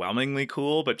overwhelmingly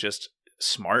cool, but just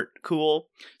smart cool.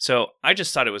 So I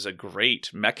just thought it was a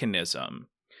great mechanism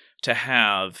to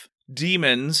have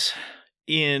demons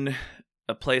in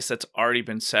a place that's already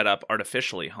been set up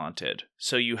artificially haunted.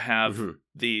 So you have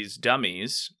these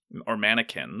dummies or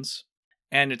mannequins,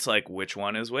 and it's like, which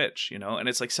one is which, and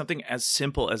it's like something as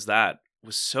simple as that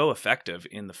was so effective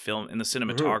in the film, in the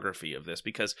cinematography of this,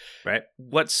 because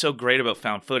what's so great about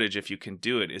found footage, if you can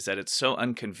do it, is that it's so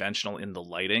unconventional in the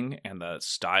lighting and the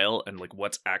style and like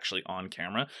what's actually on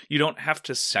camera. You don't have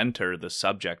to center the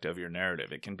subject of your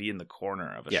narrative. It can be in the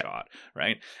corner of a shot,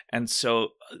 right? And so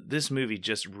this movie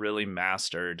just really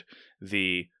mastered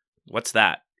what's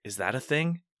that? Is that a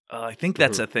thing? I think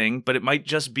that's a thing, but it might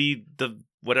just be the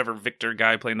whatever Victor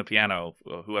guy playing the piano,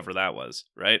 whoever that was,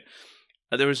 right?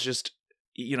 There was just...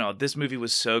 this movie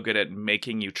was so good at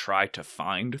making you try to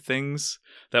find things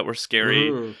that were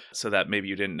scary so that maybe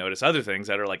you didn't notice other things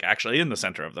that are like actually in the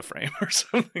center of the frame or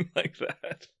something like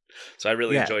that. So I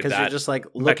really enjoyed that. Because you're just like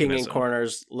looking in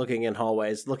corners, looking in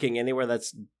hallways, looking anywhere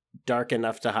that's dark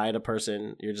enough to hide a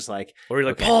person. You're just like... Or you're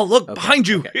like, Paul, look, behind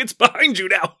you. Okay. It's behind you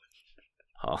now.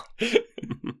 Oh.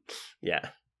 Yeah.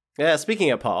 Yeah,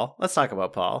 speaking of Paul, let's talk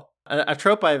about Paul. A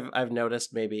trope I've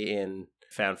noticed maybe in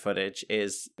found footage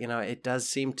is, it does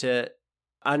seem to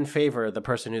unfavor the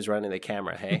person who's running the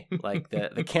camera, hey? Like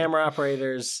the camera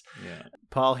operators. Yeah.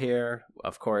 Paul here,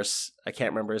 of course, I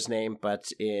can't remember his name,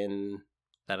 but in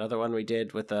that other one we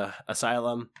did with the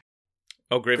Asylum.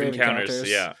 Oh, Grave Encounters,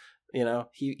 yeah.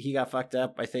 He got fucked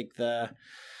up. I think the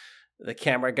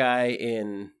camera guy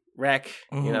in Rec,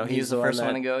 he's the first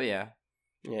one to go, yeah.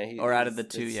 Yeah, or out of the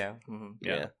two, yeah. Mm-hmm.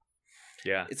 Yeah.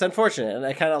 Yeah. It's unfortunate, and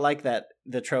I kind of like that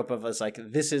the trope of us like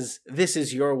this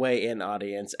is your way in,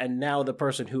 audience, and now the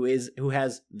person who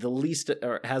has the least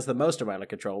or has the most amount of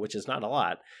control, which is not a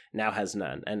lot, now has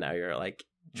none, and now you're like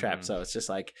trap. So it's just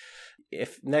like,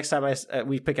 if next time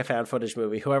we pick a found footage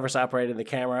movie, whoever's operating the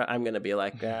camera, I'm gonna be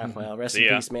like, well, rest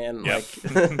in peace, man. Yep.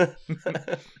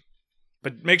 Like,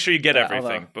 but make sure you get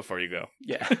everything before you go.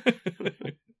 Yeah,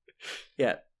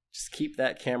 yeah. Just keep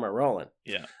that camera rolling.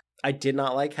 Yeah. I did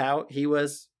not like how he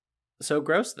was so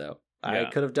gross, though. I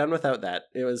could have done without that.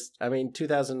 It was,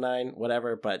 2009,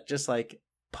 whatever. But just like,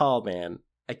 Paul, man,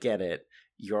 I get it.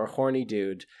 You're a horny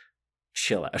dude.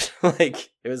 Chill out. Like,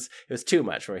 it was too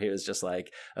much, where he was just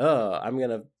like, oh, I'm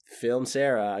gonna film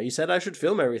Sarah. You said I should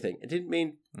film everything. It didn't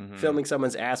mean filming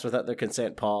someone's ass without their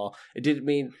consent, Paul. It didn't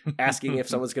mean asking if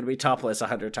someone's gonna be topless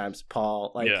 100 times,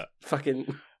 Paul. Like,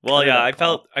 fucking. Well, yeah, I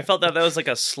felt that was like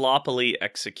a sloppily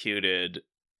executed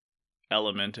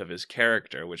element of his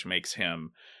character, which makes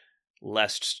him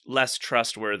less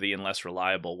trustworthy and less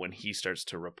reliable when he starts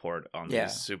to report on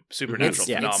these supernatural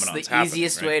phenomena. It's the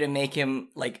easiest way to make him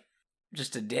like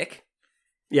just a dick.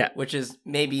 Yeah. Which is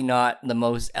maybe not the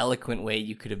most eloquent way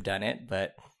you could have done it,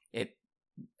 but it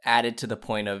added to the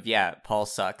point of, Paul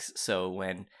sucks. So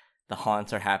when the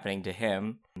haunts are happening to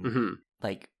him,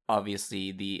 like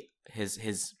obviously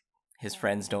his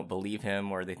friends don't believe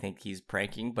him, or they think he's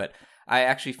pranking. But I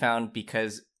actually found,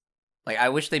 because like, I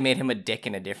wish they made him a dick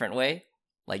in a different way,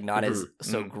 like not as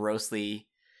so grossly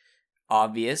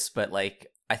obvious, but like,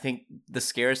 I think the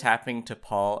scares happening to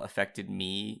Paul affected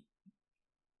me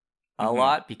a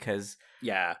lot, because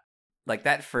like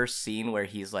that first scene where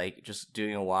he's like just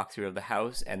doing a walkthrough of the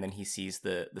house, and then he sees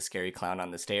the scary clown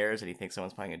on the stairs, and he thinks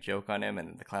someone's playing a joke on him, and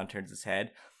then the clown turns his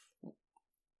head.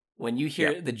 When you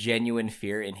hear the genuine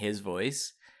fear in his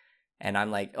voice, and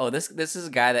I'm like, oh, this is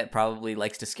a guy that probably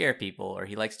likes to scare people, or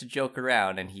he likes to joke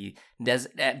around, and he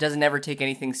doesn't ever take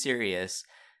anything serious.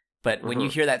 But when you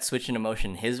hear that switch in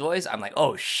emotion in his voice, I'm like,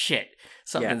 oh shit,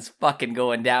 something's fucking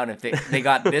going down if they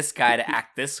got this guy to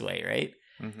act this way, right?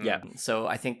 Yeah. So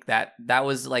I think that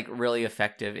was like really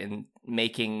effective in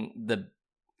making the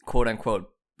quote unquote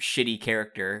shitty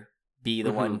character be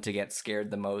the one to get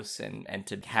scared the most, and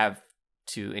to have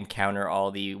to encounter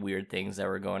all the weird things that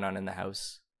were going on in the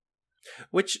house.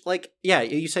 Which, like,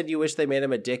 you said you wish they made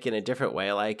him a dick in a different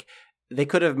way. Like, they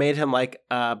could have made him like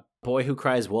a boy who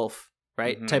cries wolf,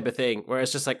 right? Type of thing, where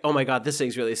it's just like, oh my god, this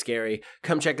thing's really scary,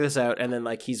 come check this out. And then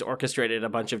like, he's orchestrated a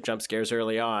bunch of jump scares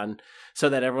early on, so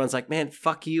that everyone's like, man,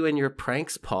 fuck you and your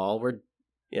pranks, Paul.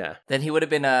 Then he would have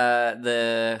been I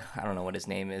don't know what his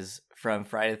name is from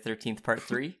Friday the 13th Part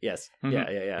 3. Yes.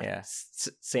 Yeah.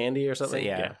 Sandy or something.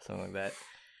 Something like that.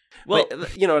 Well,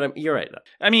 you know what you're right.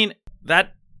 I mean,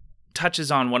 that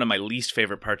touches on one of my least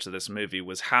favorite parts of this movie,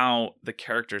 was how the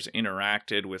characters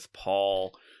interacted with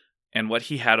Paul and what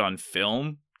he had on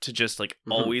film, to just like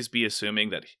always be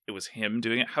assuming that it was him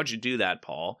doing it. How'd you do that,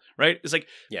 Paul? Right? It's like,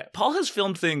 Paul has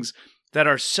filmed things that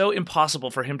are so impossible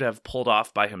for him to have pulled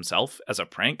off by himself as a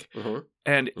prank.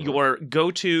 And your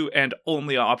go-to and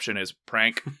only option is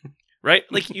prank. Right?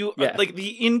 Like like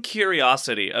the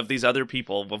incuriosity of these other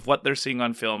people, of what they're seeing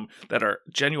on film that are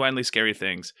genuinely scary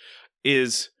things,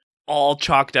 is all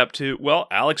chalked up to, well,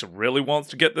 Alex really wants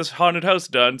to get this haunted house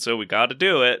done, so we got to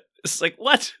do it. It's like,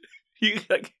 what? You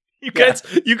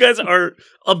guys are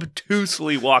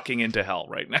obtusely walking into hell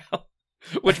right now,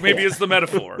 which maybe is the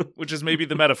metaphor. Which is maybe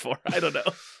the metaphor. I don't know.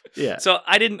 Yeah. So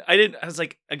I was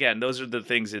like, again, those are the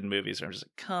things in movies where I'm just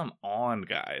like, come on,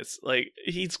 guys. Like,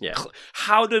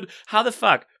 how the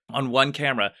fuck on one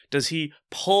camera does he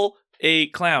pull a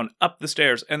clown up the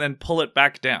stairs and then pull it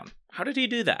back down? How did he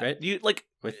do that? Right?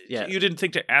 You didn't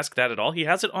think to ask that at all? He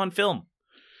has it on film.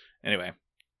 Anyway.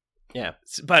 Yeah.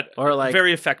 But or like,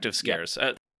 very effective scares.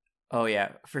 Oh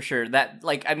yeah, for sure. That,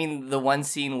 like, I mean, the one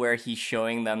scene where he's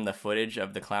showing them the footage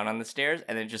of the clown on the stairs,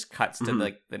 and it just cuts to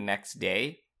like the next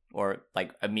day, or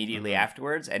like immediately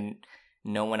afterwards, and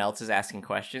no one else is asking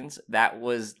questions. That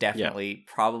was definitely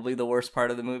probably the worst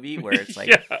part of the movie, where it's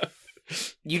like,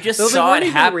 you just saw it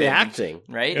happen. Reacting,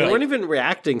 right? They weren't even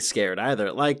reacting scared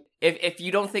either. Like, if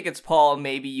you don't think it's Paul,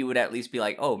 maybe you would at least be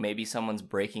like, oh, maybe someone's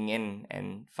breaking in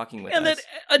and fucking with us. And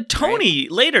then Tony,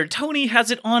 later, Tony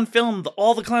has it on film,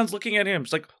 all the clowns looking at him.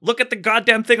 It's like, look at the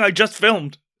goddamn thing I just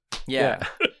filmed. Yeah.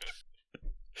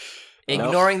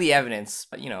 Ignoring the evidence,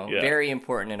 but, very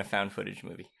important in a found footage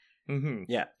movie.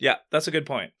 Yeah, that's a good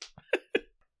point.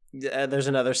 There's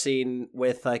another scene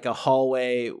with like a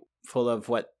hallway full of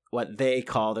what they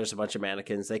call, there's a bunch of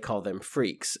mannequins, they call them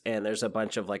freaks, and there's a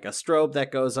bunch of like a strobe that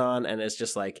goes on, and it's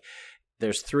just like,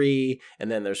 there's 3,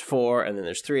 and then there's 4, and then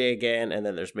there's 3 again, and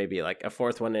then there's maybe like a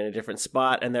 4th one in a different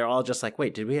spot, and they're all just like,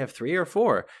 wait, did we have 3 or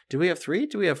 4? Do we have 3?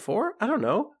 Do we have 4? I don't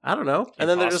know. And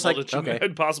then they're just like, okay.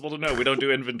 Impossible to know. We don't do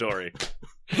inventory.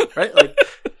 Right? Like,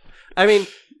 I mean,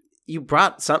 you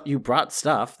brought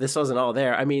stuff. This wasn't all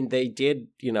there. I mean, they did,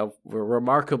 were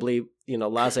remarkably,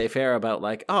 laissez-faire about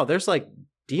like, oh, there's like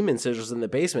demon sigils in the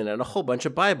basement and a whole bunch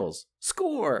of Bibles.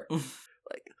 Score.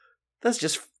 Like, that's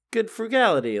just good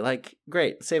frugality. Like,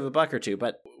 great, save a buck or two.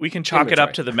 But we can chalk it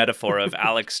up to the metaphor of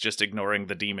Alex just ignoring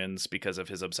the demons because of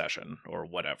his obsession or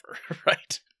whatever,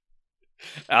 right?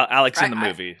 Alex in the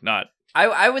movie, not.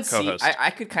 I would co-host. see. I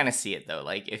could kind of see it though.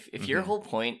 Like if your whole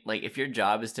point, like if your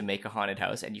job is to make a haunted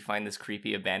house and you find this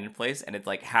creepy abandoned place and it's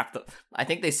like I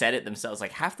think they said it themselves,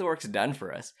 like half the work's done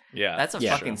for us. Yeah, that's a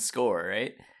fucking score,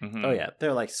 right? Mm-hmm. Oh yeah,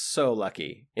 they're like so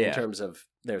lucky in terms of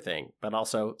their thing, but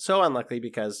also so unlucky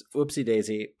because whoopsie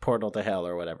daisy, portal to hell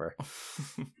or whatever.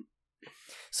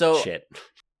 So shit.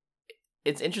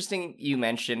 It's interesting you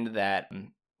mentioned that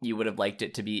you would have liked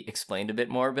it to be explained a bit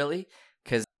more, Billy,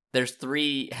 because there's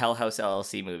 3 Hell House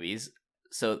LLC movies.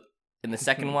 So in the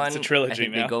second one, it's a trilogy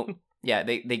I think now.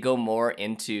 they go more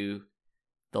into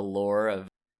the lore of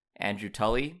Andrew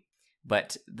Tully,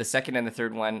 but the second and the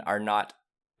third one are not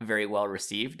very well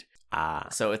received.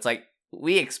 So it's like,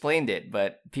 we explained it,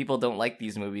 but people don't like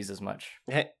these movies as much.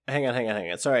 Hang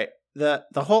on. Sorry. The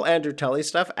whole Andrew Tully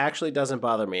stuff actually doesn't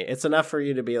bother me. It's enough for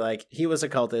you to be like, he was a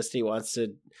cultist, he wants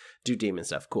to do demon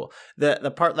stuff. Cool.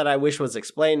 The part that I wish was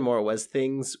explained more was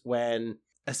things when,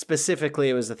 specifically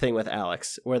it was the thing with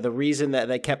Alex, where the reason that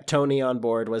they kept Tony on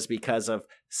board was because of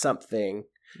something.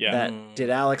 Yeah. Did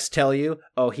Alex tell you?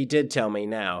 Oh, he did tell me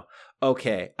now.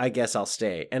 Okay, I guess I'll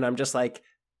stay. And I'm just like,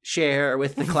 share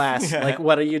with the class. Like,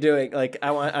 what are you doing? Like,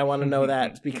 I want to know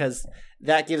that, because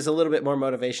that gives a little bit more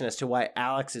motivation as to why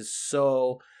Alex is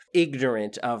so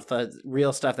ignorant of the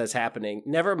real stuff that's happening.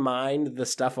 Never mind the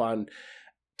stuff on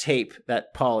tape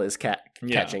that Paul is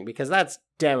catching, because that's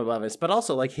damn above us. But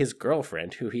also, like, his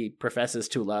girlfriend, who he professes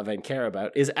to love and care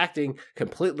about, is acting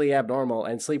completely abnormal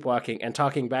and sleepwalking and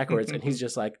talking backwards. And he's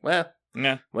just like, well,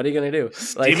 what are you going to do?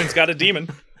 Like, Demon's got a demon.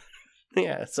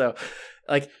 Yeah, so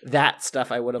like that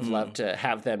stuff I would have loved to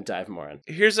have them dive more on.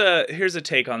 Here's a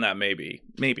take on that. Maybe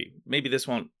this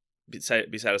won't be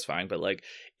satisfying, but like,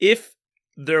 if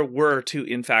there were to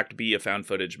in fact be a found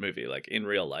footage movie, like in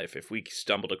real life, if we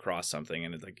stumbled across something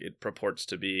and it purports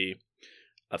to be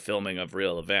a filming of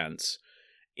real events,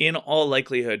 in all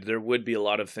likelihood there would be a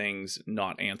lot of things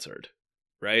not answered,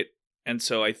 right? And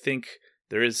so I think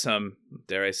there is some,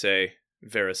 dare I say,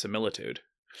 verisimilitude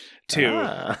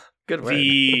to good word.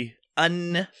 The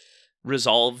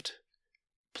unresolved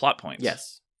plot points.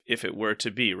 Yes. If it were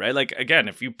to be, right? Like, again,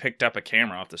 if you picked up a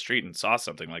camera off the street and saw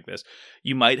something like this,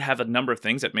 you might have a number of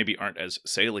things that maybe aren't as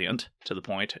salient to the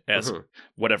point as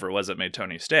whatever it was that made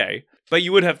Tony stay. But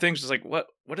you would have things just like, what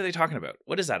are they talking about?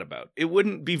 What is that about? It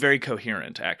wouldn't be very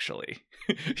coherent, actually.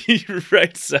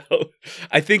 Right? So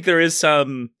I think there is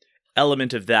some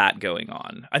element of that going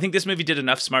on. I think this movie did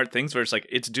enough smart things where it's like,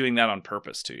 it's doing that on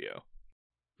purpose to you.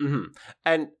 Mm-hmm.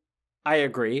 And I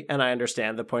agree, and I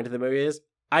understand the point of the movie is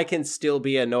I can still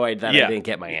be annoyed that I didn't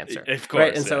get my answer. Of course,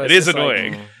 right? And so it is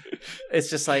annoying. It's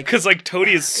just like, because like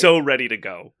Tony is so ready to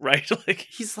go, right? Like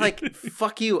he's like,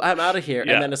 "Fuck you, I'm out of here," and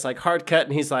then it's like hard cut,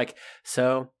 and he's like,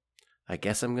 "So, I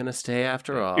guess I'm gonna stay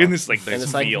after all." In this like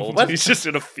this field, like, he's just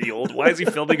in a field. Why is he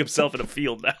filming himself in a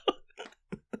field now?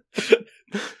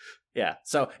 Yeah,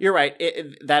 so you're right.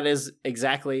 That is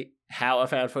exactly how a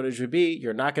found footage would be.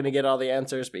 You're not going to get all the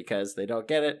answers because they don't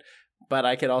get it. But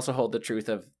I can also hold the truth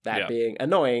of that being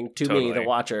annoying to me, the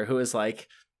watcher, who is like,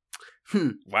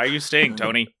 why are you staying,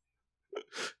 Tony?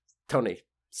 Tony,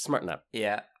 smarten up.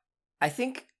 Yeah. I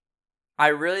think I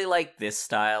really like this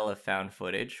style of found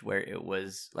footage where it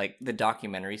was like the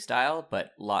documentary style,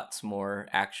 but lots more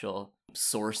actual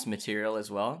source material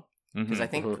as well. Because I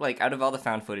think like out of all the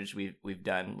found footage we've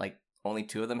done, like only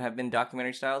 2 of them have been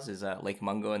documentary styles, is Lake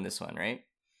Mungo and this one, right?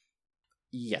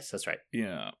 Yes, that's right.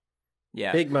 Yeah.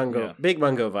 Big Mungo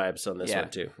vibes on this one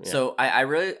too. Yeah. So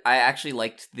I actually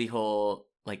liked the whole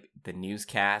like the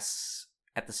newscasts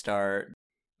at the start,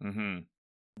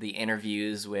 the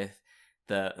interviews with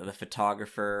the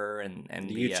photographer and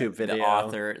the YouTube video, the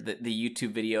author, the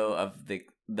YouTube video of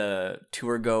the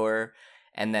tour goer,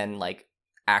 and then like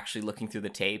actually looking through the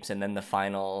tapes, and then the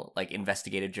final like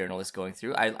investigative journalist going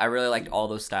through. I really liked all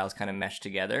those styles kind of meshed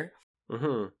together,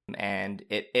 and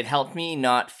it helped me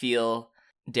not feel,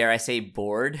 dare I say,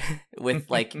 bored with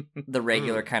like the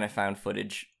regular kind of found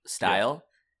footage style.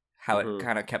 How it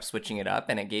kind of kept switching it up,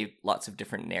 and it gave lots of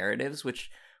different narratives, which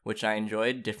I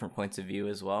enjoyed, different points of view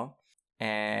as well.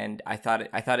 And I thought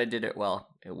it did it well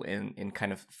in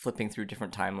kind of flipping through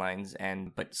different timelines,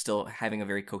 but still having a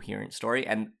very coherent story.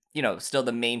 And you know, still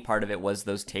the main part of it was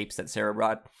those tapes that Sarah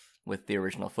brought with the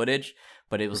original footage,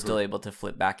 but it was still able to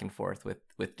flip back and forth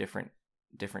with different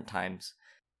different times.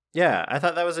 Yeah, I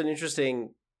thought that was an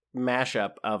interesting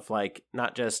mashup of like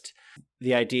not just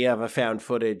the idea of a found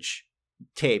footage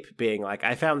tape being like,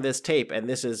 I found this tape and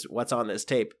this is what's on this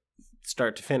tape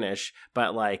start to finish,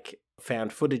 but like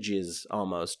found footages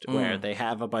almost where they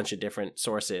have a bunch of different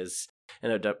sources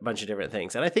and a bunch of different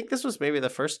things. And I think this was maybe the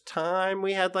first time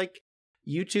we had like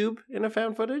YouTube in a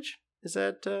found footage. Is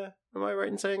that am I right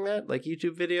in saying that? Like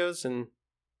YouTube videos and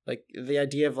like the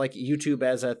idea of like YouTube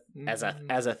as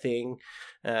a thing.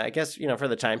 I guess, you know, for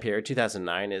the time period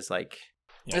 2009 is like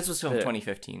this was filmed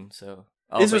 2015, so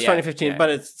this was 2015, but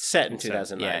it's set in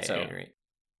 2009. So right.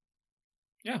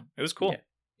 Yeah, it was cool.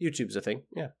 Yeah. YouTube's a thing.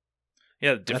 Yeah.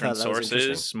 Yeah, different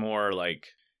sources, more like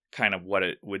kind of what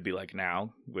it would be like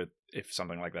now with if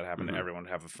something like that happened, everyone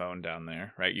would have a phone down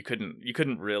there, right? You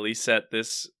couldn't really set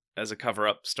this as a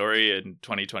cover-up story in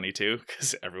 2022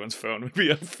 because everyone's phone would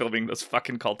be filming those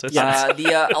fucking cultists.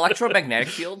 The electromagnetic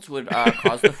fields would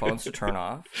cause the phones to turn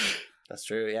off. That's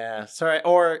true. Yeah. Sorry.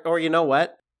 Or you know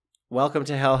what? Welcome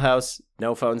to Hell House.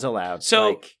 No phones allowed. So.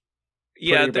 Like,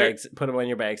 put them on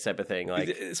your bags type of thing.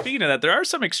 Like, speaking of that, there are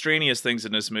some extraneous things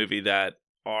in this movie that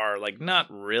are like not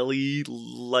really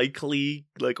likely.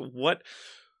 Like,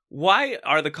 why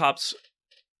are the cops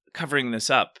covering this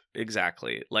up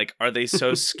exactly? Like, are they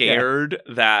so scared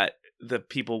that the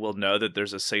people will know that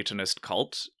there's a Satanist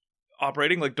cult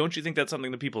operating? Like, don't you think that's something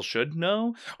that people should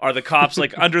know? Are the cops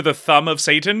like under the thumb of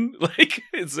Satan? Like,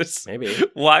 is this maybe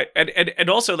why? And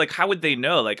also, like, how would they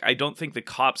know? Like, I don't think the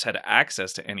cops had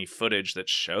access to any footage that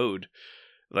showed,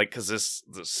 like, because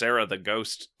the Sarah the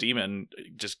ghost demon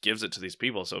just gives it to these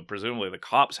people, so presumably the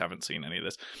cops haven't seen any of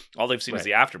this. All they've seen is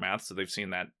the aftermath, so they've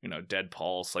seen that, you know, dead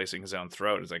Paul slicing his own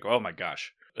throat. It's like, oh my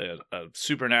gosh, a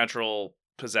supernatural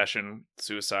possession,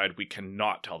 suicide. We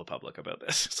cannot tell the public about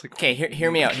this. It's like, okay,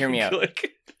 hear me out.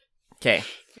 Okay,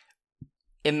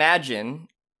 imagine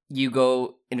you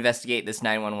go investigate this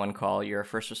 911 call. You're a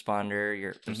first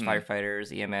responder. There's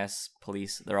firefighters, EMS,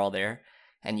 police. They're all there,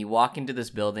 and you walk into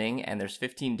this building, and there's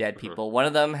 15 dead people. One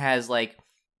of them has like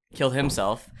killed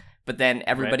himself, but then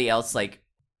everybody else, like,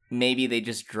 maybe they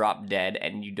just dropped dead,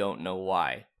 and you don't know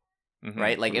why.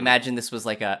 Right? Like, imagine this was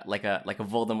like a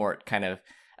Voldemort kind of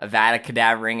Avada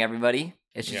Kedavering everybody.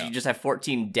 It's just you just have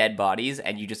 14 dead bodies,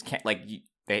 and you just can't, like,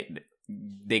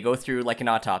 they go through like an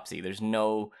autopsy. There's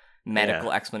no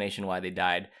medical explanation why they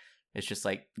died. It's just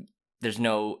like there's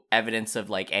no evidence of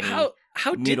like any how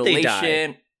mutilation. Did they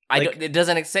die? It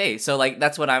doesn't say. So like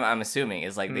that's what I'm assuming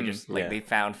is like they just like they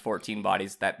found 14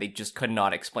 bodies that they just could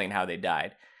not explain how they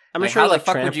died. I'm like, sure like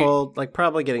trampled, like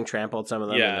probably getting trampled, some of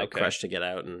them and like crushed to get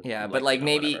out. And but like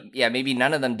maybe maybe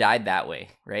none of them died that way,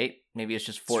 right? Maybe it's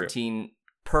just 14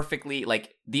 perfectly,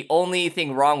 like the only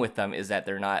thing wrong with them is that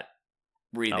they're not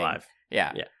breathing. Alive.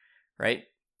 Yeah. Right?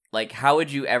 Like, how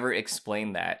would you ever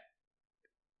explain that?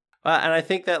 And I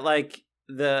think that like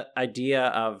the idea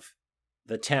of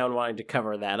the town wanting to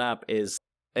cover that up is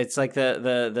it's like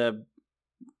the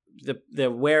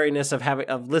wariness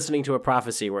of listening to a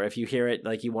prophecy where if you hear it,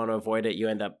 like you want to avoid it, you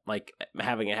end up like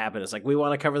having it happen. It's like, we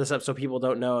want to cover this up so people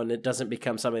don't know, and it doesn't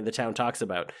become something the town talks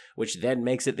about, which then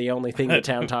makes it the only thing the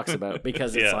town talks about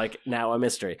because it's like now a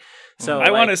mystery. So I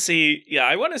want to see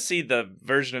the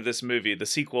version of this movie, the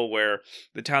sequel, where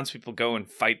the townspeople go and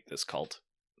fight this cult.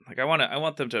 Like, I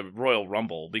want them to Royal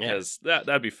Rumble because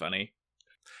that'd be funny.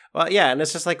 Well, yeah, and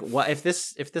it's just like, what if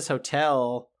this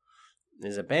hotel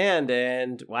is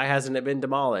abandoned, why hasn't it been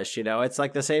demolished? You know, it's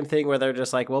like the same thing where they're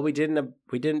just like, well, we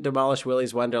didn't demolish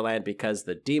Willy's Wonderland because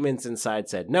the demons inside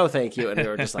said no thank you, and we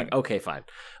were just like, okay, fine.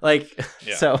 Like,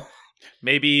 so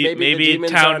maybe the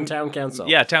town council.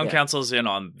 Yeah, town council's in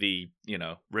on the, you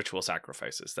know, ritual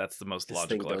sacrifices. That's the most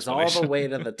logical explanation. All the way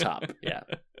to the top. Yeah.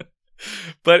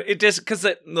 But it just, because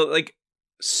like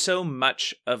so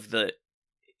much of the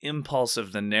impulse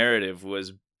of the narrative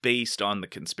was based on the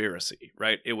conspiracy,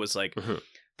 right? It was like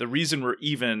the reason we're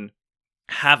even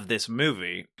have this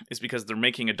movie is because they're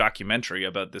making a documentary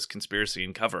about this conspiracy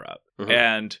and cover up.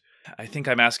 And I think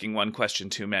I'm asking one question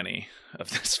too many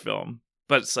of this film,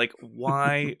 but it's like,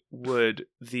 why would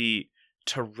the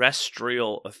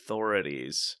terrestrial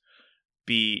authorities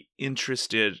be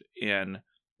interested in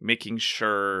making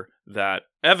sure that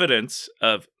evidence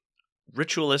of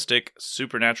ritualistic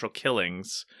supernatural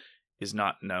killings is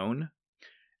not known?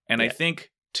 And I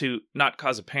think to not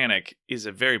cause a panic is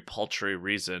a very paltry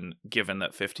reason, given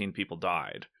that 15 people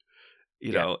died,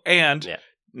 you know. And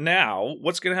now,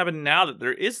 what's going to happen now that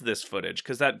there is this footage?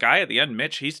 Because that guy at the end,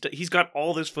 Mitch, he's got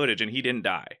all this footage and he didn't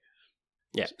die.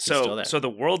 Yeah. So the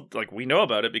world, like, we know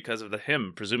about it because of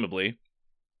him, presumably,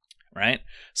 right?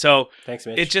 So thanks,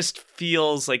 Mitch. It just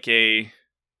feels like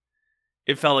it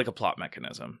it felt like a plot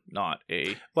mechanism, not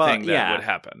a thing that would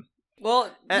happen.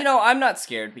 Well, I'm not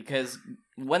scared because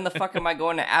when the fuck am I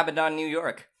going to Abaddon, New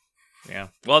York? Yeah.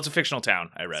 Well, it's a fictional town,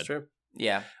 I read. It's true.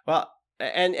 Yeah. Well,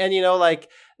 and like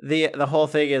the whole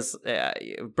thing is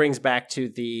brings back to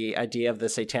the idea of the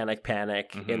satanic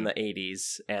panic in the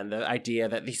 80s and the idea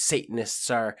that these Satanists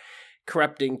are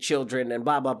corrupting children and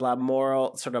blah blah blah,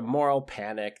 moral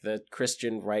panic, the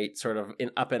Christian right sort of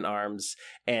up in arms.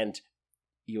 And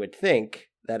you would think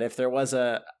that if there was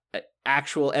a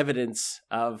actual evidence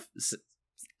of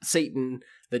Satan,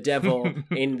 the devil,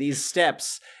 in these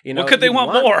steps, well, could they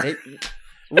want more?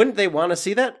 Wouldn't they want to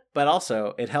see that? But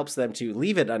also, it helps them to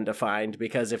leave it undefined,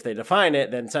 because if they define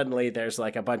it, then suddenly there's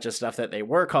like a bunch of stuff that they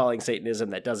were calling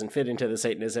Satanism that doesn't fit into the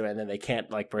Satanism, and then they can't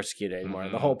like persecute it anymore.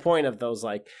 The whole point of those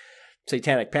like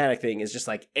satanic panic thing is just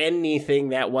like anything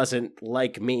that wasn't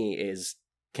like me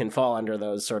can fall under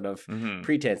those sort of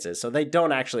pretenses. So they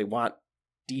don't actually want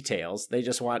details. They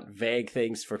just want vague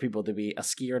things for people to be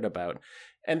scared about.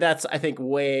 And that's, I think,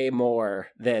 way more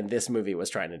than this movie was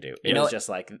trying to do. It was just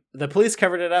like the police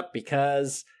covered it up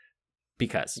because we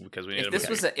need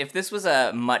if this was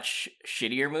a much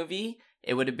shittier movie,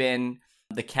 it would have been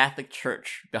the Catholic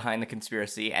Church behind the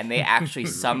conspiracy, and they actually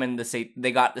summoned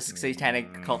they got the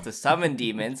satanic cult to summon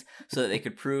demons so that they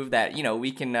could prove that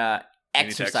we can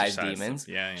exorcise demons.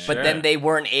 Yeah. But then they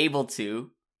weren't able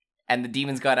to. And the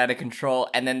demons got out of control,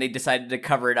 and then they decided to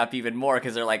cover it up even more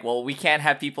because they're like, well, we can't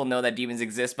have people know that demons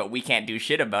exist, but we can't do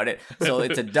shit about it. So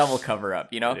it's a double cover up,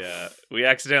 Yeah. We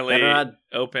accidentally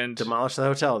demolish the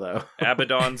hotel, though.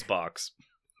 Abaddon's box.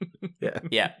 Yeah.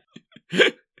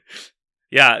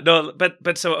 Yeah. No,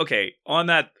 but so, okay. On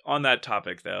that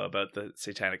topic, though, about the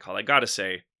satanic cult, I gotta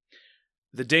say,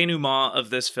 the denouement of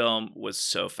this film was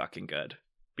so fucking good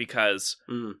because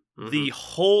the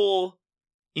whole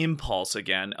impulse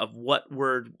again of what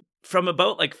we're from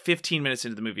about like 15 minutes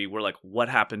into the movie, we're like, what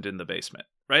happened in the basement,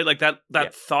 right? Like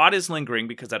that thought is lingering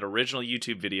because that original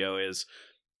YouTube video is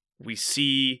we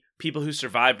see people who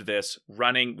survived this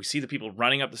running. We see the people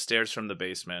running up the stairs from the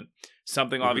basement.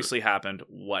 Something obviously happened.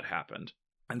 What happened?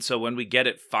 And so when we get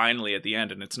it finally at the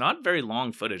end, and it's not very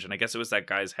long footage, and I guess it was that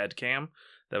guy's head cam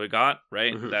that we got,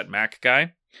 right? That Mac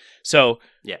guy. So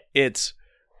it's,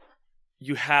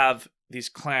 you have these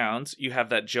clowns, you have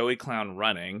that Joey clown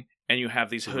running, and you have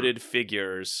these hooded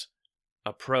figures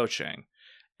approaching.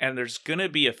 And there's going to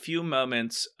be a few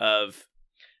moments of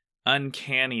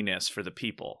uncanniness for the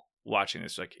people watching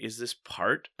this. Like, is this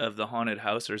part of the haunted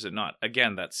house or is it not?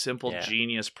 Again, that simple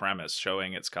genius premise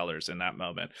showing its colors in that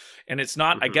moment. And it's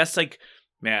not, I guess, like,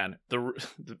 man, there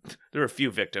are a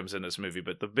few victims in this movie,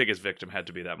 but the biggest victim had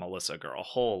to be that Melissa girl.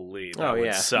 Holy, that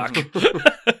would suck.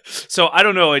 So I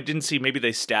don't know. I didn't see, maybe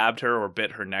they stabbed her or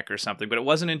bit her neck or something, but it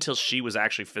wasn't until she was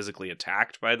actually physically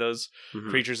attacked by those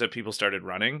creatures that people started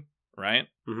running, right?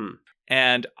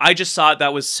 And I just thought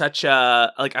that was such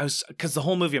a, like, because the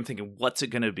whole movie I'm thinking, what's it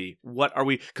going to be? What are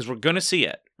we, because we're going to see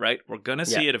it, right? We're going to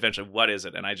see it eventually. What is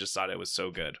it? And I just thought it was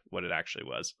so good what it actually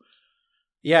was.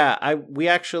 Yeah, we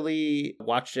actually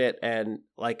watched it and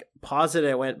like paused it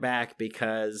and went back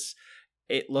because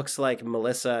it looks like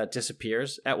Melissa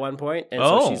disappears at one point, and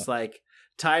so she's like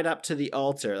tied up to the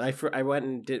altar. I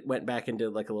went back and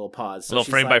did like a little pause, so a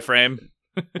little frame by frame.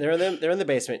 they're in the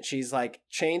basement. She's like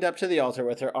chained up to the altar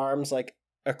with her arms like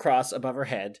across above her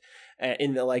head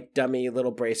in the like dummy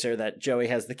little bracer that Joey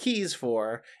has the keys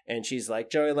for, and she's like,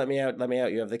 Joey, let me out,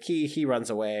 you have the key. He runs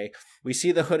away. We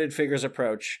see the hooded figures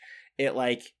approach. It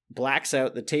like blacks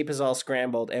out, the tape is all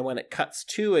scrambled, and when it cuts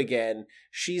to again,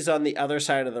 she's on the other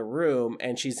side of the room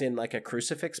and she's in like a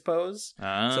crucifix pose.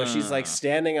 So she's like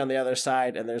standing on the other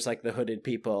side and there's like the hooded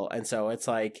people, and so it's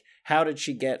like, how did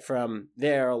she get from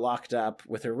there locked up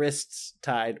with her wrists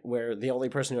tied where the only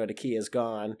person who had a key is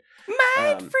gone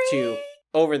to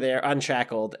over there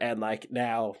unshackled and like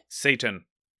now Satan.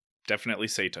 Definitely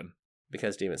Satan.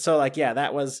 Because demons. So like, yeah,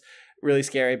 that was really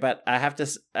scary, but I have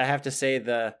to say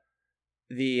that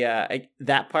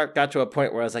part got to a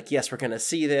point where I was like, yes, we're going to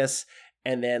see this.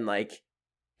 And then like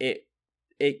it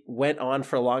went on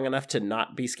for long enough to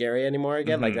not be scary anymore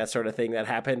again. Like that sort of thing that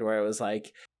happened where it was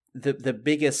like the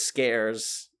biggest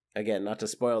scares, again, not to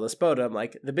spoil the spodum,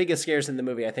 like the biggest scares in the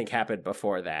movie, I think happened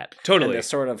before that. Totally. And the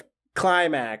sort of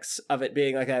climax of it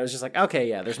being like that, I was just like, okay,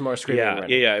 yeah, there's more screaming.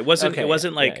 Yeah. It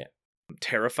wasn't like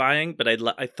terrifying, but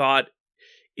I thought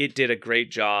it did a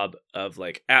great job of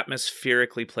like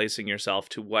atmospherically placing yourself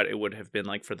to what it would have been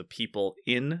like for the people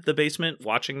in the basement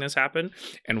watching this happen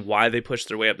and why they pushed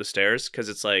their way up the stairs. Because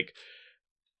it's like,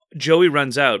 Joey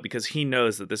runs out because he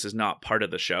knows that this is not part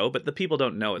of the show, but the people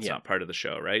don't know it's not part of the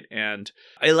show, right? And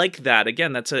I like that.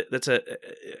 Again, there's a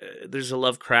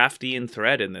Lovecraftian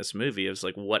thread in this movie. It's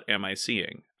like, what am I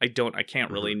seeing? I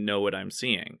can't really know what I'm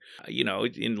seeing.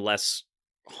 In less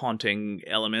haunting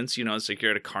elements, it's like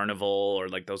you're at a carnival or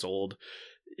like those old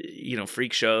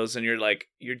freak shows, and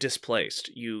you're displaced.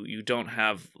 You don't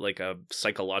have like a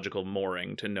psychological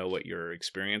mooring to know what you're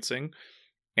experiencing.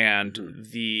 And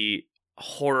the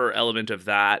horror element of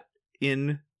that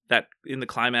in the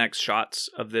climax shots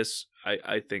of this,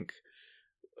 I think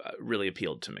really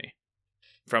appealed to me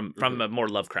from a more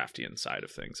Lovecraftian side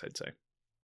of things, I'd say.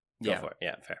 Go for it.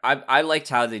 Yeah, fair. I liked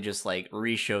how they just like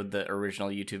re-showed the original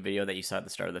YouTube video that you saw at the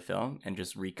start of the film and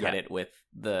just recut it with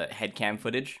the headcam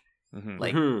footage.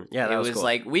 Like, that it was cool.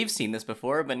 like, we've seen this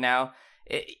before, but now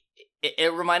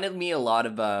it reminded me a lot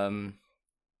of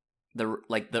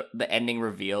the ending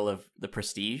reveal of The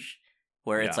Prestige,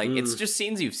 where it's like it's just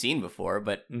scenes you've seen before,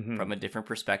 but from a different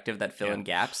perspective that fill in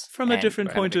gaps from a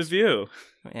different point of view.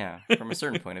 Yeah, from a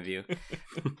certain point of view.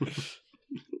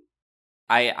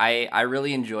 I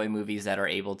really enjoy movies that are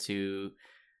able to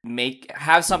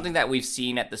have something that we've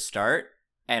seen at the start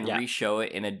and re-show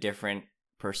it in a different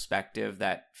perspective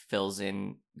that fills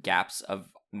in gaps of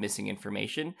missing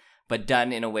information, but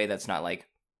done in a way that's not like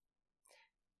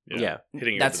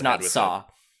hitting that's not Saw.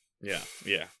 Yeah.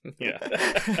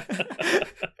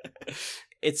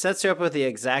 It sets you up with the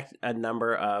exact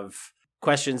number of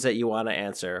questions that you want to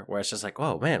answer, where it's just like,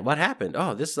 oh man, what happened?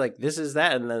 Oh, this is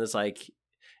that, and then it's like,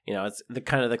 it's the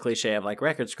kind of the cliche of like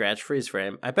record scratch, freeze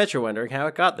frame. I bet you're wondering how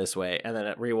it got this way, and then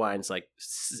it rewinds like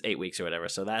 8 weeks or whatever.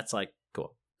 So that's like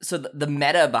cool. So the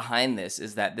meta behind this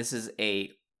is that this is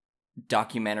a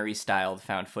documentary styled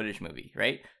found footage movie,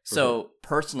 right? So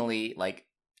personally, like,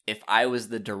 if I was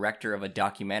the director of a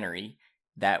documentary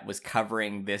that was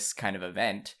covering this kind of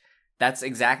event, that's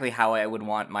exactly how I would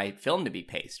want my film to be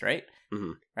paced, right?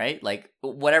 Right? Like,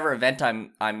 whatever event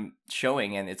I'm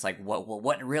showing, and it's like,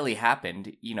 what really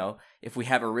happened? If we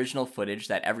have original footage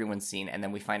that everyone's seen, and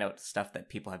then we find out stuff that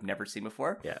people have never seen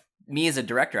before. Yeah. Me as a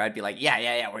director, I'd be like,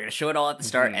 yeah, we're gonna show it all at the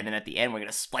start, and then at the end, we're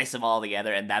gonna splice them all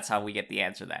together, and that's how we get the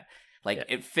answer. That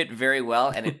it fit very well,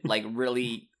 and it like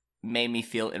really made me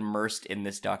feel immersed in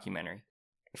this documentary.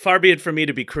 Far be it from me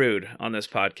to be crude on this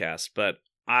podcast, but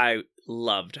I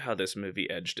loved how this movie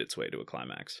edged its way to a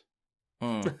climax.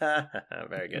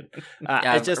 Very good.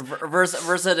 It's just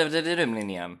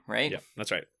versatility, right? Yeah,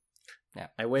 that's right. Yeah.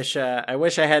 I wish I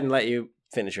hadn't let you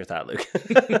finish your thought, Luke.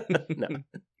 No.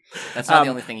 That's not the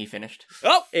only thing he finished.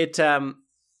 Oh! It,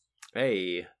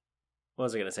 hey, what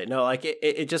was I going to say? No, like,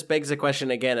 it just begs the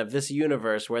question again of this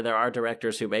universe where there are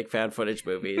directors who make found footage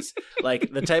movies.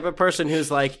 Like, the type of person who's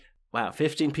like, wow,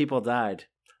 15 people died.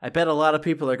 I bet a lot of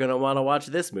people are going to want to watch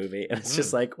this movie. And it's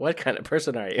just like, what kind of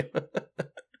person are you?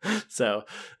 So,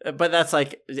 but that's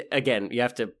like, again,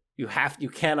 you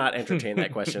cannot entertain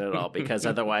that question at all, because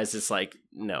otherwise it's like,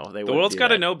 no, they wouldn't. The world's got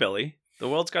to know, Billy. The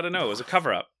world's got to know. It was a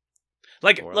cover-up.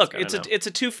 Like, look, it's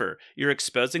a twofer. You're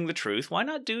exposing the truth. Why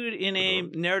not do it in a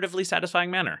narratively satisfying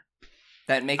manner?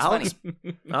 That makes money.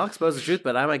 I'll expose the truth,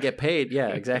 but I might get paid. Yeah,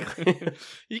 exactly.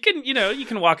 You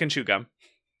can walk and chew gum.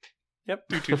 Yep.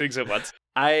 Do two things at once.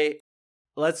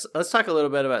 Let's talk a little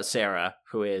bit about Sarah,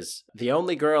 who is the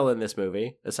only girl in this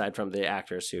movie, aside from the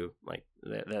actors who, like,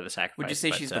 they're the sacrifice. Would you say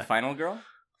she's the final girl?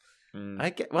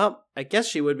 I guess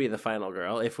she would be the final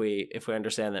girl if we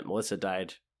understand that Melissa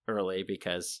died early,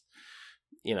 because,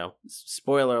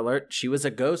 spoiler alert, she was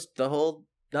a ghost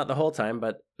not the whole time,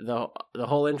 but the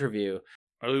whole interview.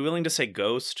 Are we willing to say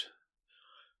ghost?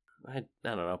 I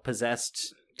don't know,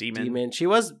 possessed demon. She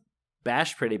was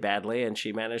bashed pretty badly, and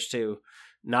she managed to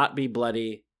not be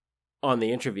bloody on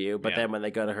the interview, but then when they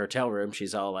go to her hotel room,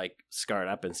 she's all like scarred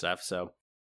up and stuff. So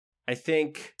I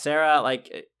think Sarah,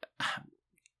 like,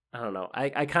 I don't know,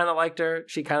 I kind of liked her.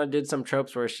 She kind of did some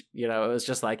tropes where she, it was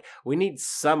just like, we need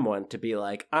someone to be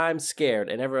like, I'm scared,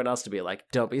 and everyone else to be like,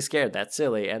 don't be scared, that's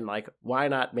silly. And like, why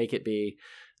not make it be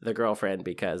the girlfriend?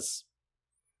 Because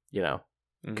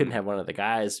couldn't have one of the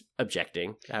guys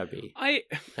objecting. That would be. I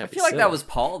feel like that was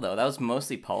Paul, though. That was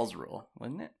mostly Paul's rule,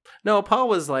 wasn't it? No, Paul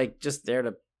was like just there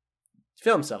to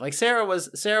film stuff. Like Sarah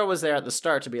was there at the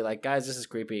start to be like, guys, this is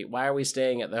creepy. Why are we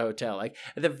staying at the hotel? Like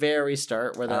at the very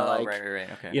start, where they're like, right,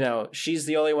 okay. She's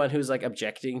the only one who's like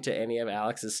objecting to any of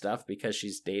Alex's stuff because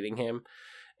she's dating him,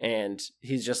 and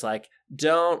he's just like,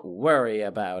 don't worry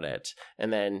about it.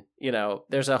 And then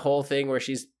there's a whole thing where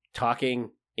she's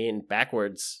talking in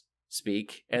backwards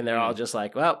speak, and they're all just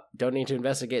like, well, don't need to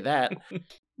investigate that.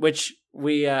 Which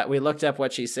we looked up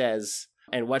what she says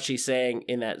And what she's saying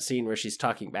in that scene where she's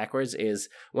talking backwards is,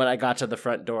 when I got to the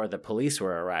front door, the police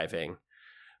were arriving,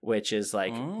 which is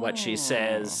like what she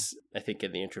says, I think,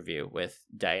 in the interview with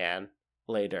Diane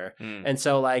later. And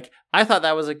so like, I thought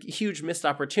that was a huge missed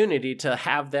opportunity to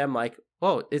have them like,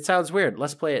 whoa, it sounds weird,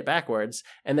 let's play it backwards,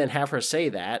 and then have her say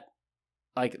that.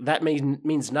 Like, that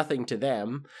means nothing to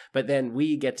them, but then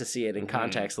we get to see it in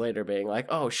context later, being like,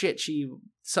 oh shit,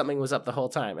 something was up the whole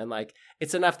time. And like,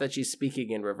 it's enough that she's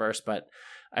speaking in reverse, but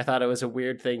I thought it was a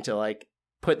weird thing to like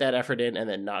put that effort in and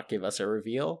then not give us a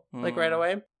reveal like right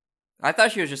away. I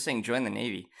thought she was just saying join the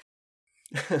Navy.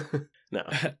 No,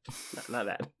 not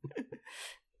that.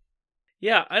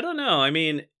 Yeah, I don't know. I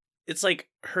mean, it's like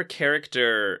her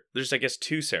character, there's, I guess,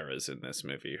 two Sarahs in this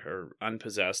movie, her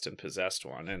unpossessed and possessed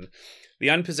one. And the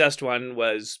unpossessed one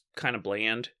was kind of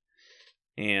bland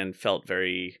and felt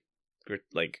very,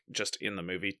 like, just in the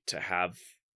movie to have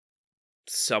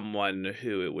someone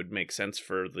who it would make sense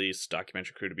for this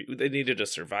documentary crew to be. They needed a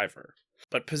survivor.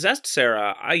 But possessed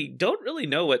Sarah, I don't really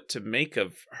know what to make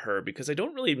of her, because I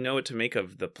don't really know what to make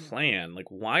of the plan. Like,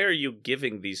 why are you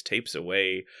giving these tapes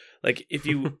away? Like, if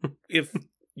you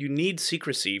need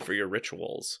secrecy for your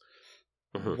rituals,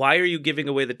 why are you giving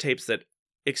away the tapes that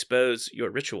expose your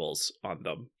rituals on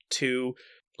them to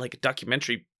like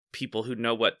documentary people who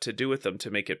know what to do with them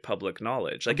to make it public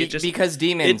knowledge? Like, because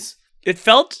demons. It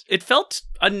felt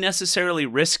unnecessarily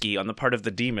risky on the part of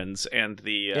the demons and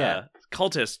the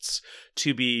cultists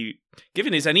to be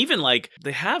giving these. And even like,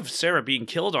 they have Sarah being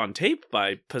killed on tape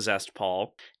by possessed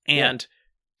Paul, and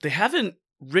they haven't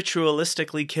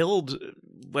ritualistically killed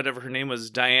whatever her name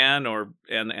was, Diane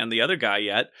and the other guy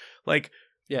yet. Like,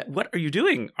 what are you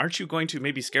doing? Aren't you going to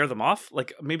maybe scare them off?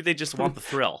 Like, maybe they just want the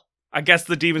thrill. I guess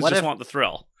the demons want the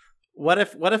thrill. What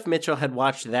if Mitchell had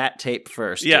watched that tape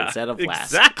first instead of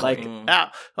last? Exactly.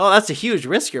 Like, that's a huge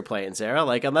risk you're playing, Sarah.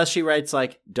 Like, unless she writes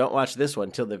like, don't watch this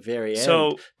one till the very end.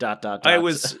 So ... I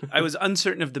was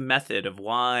uncertain of the method of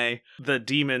why the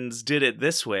demons did it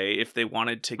this way. If they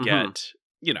wanted to get,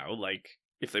 like,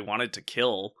 if they wanted to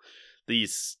kill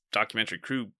these documentary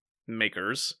crew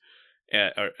makers,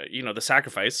 or, the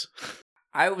sacrifice.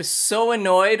 I was so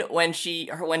annoyed when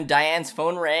Diane's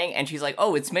phone rang and she's like,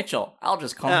 "Oh, it's Mitchell. I'll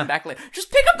just call him back later."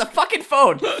 Just pick up the fucking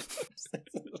phone.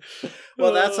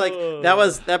 Well, that's like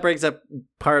that brings up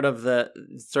part of the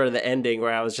sort of the ending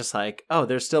where I was just like, "Oh,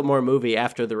 there's still more movie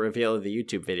after the reveal of the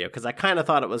YouTube video," because I kind of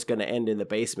thought it was going to end in the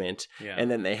basement, and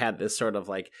then they had this sort of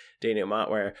like denouement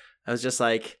where I was just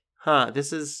like, "Huh,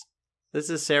 this is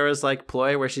Sarah's like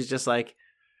ploy where she's just like,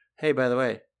 hey, by the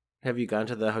way, have you gone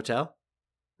to the hotel?"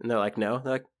 And they're like, no.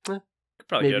 They're like,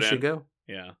 maybe you should go.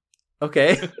 Yeah.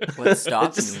 Okay. Let's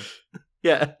stop.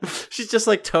 Yeah. She's just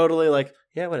like totally like,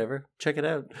 yeah, whatever. Check it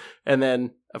out. And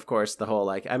then, of course, the whole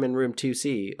like, I'm in room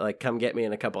 2C. Like, come get me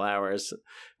in a couple hours,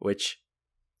 which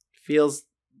feels,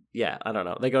 I don't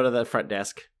know. They go to the front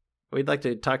desk. We'd like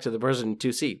to talk to the person in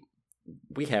 2C.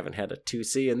 We haven't had a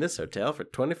 2C in this hotel for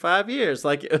 25 years.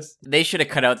 Like, it was... They should have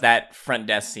cut out that front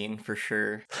desk scene for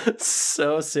sure.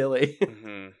 So silly.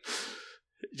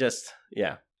 Just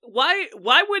why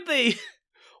would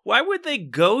they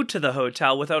go to the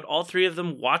hotel without all three of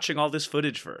them watching all this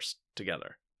footage first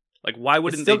together? Like, why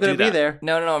wouldn't they do that? Still gonna be there.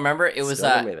 No. Remember, it was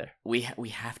we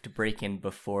have to break in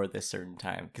before this certain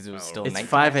time because it was still it's nighttime.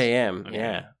 5 a.m. Okay.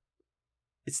 Yeah,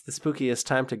 it's the spookiest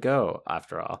time to go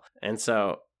after all. And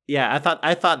so I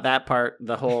thought that part,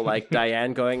 the whole like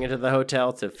Diane going into the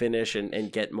hotel to finish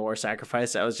and get more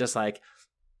sacrifice, I was just like,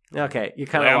 okay, you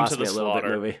kind of lost me a little bit,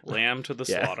 movie. Lamb to the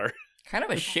slaughter. Kind of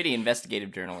a shitty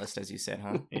investigative journalist, as you said,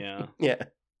 huh? Yeah. Yeah.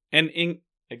 And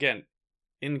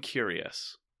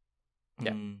incurious.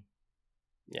 Yeah.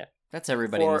 Yeah. That's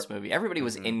everybody in this movie. Everybody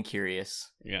was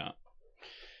incurious. Yeah.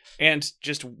 And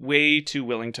just way too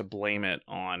willing to blame it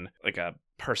on like a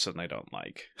person they don't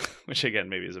like, which again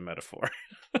maybe is a metaphor.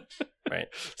 Right.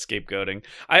 Scapegoating.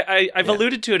 I've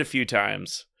alluded to it a few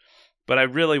times, but I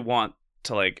really want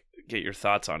to like get your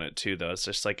thoughts on it too, though. It's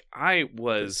just like, I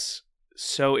was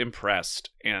so impressed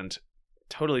and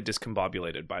totally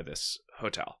discombobulated by this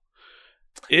hotel.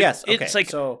 It's like,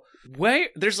 so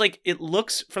there's like, it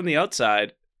looks from the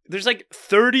outside, there's like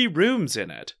 30 rooms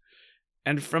in it,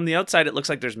 and from the outside it looks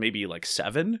like there's maybe like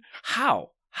 7. How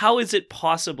is it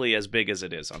possibly as big as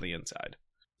it is on the inside?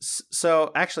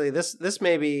 So actually this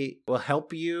maybe will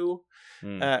help you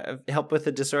help with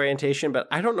the disorientation, but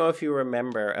I don't know if you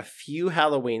remember a few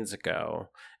Halloweens ago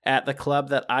at the club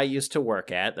that I used to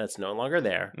work at, that's no longer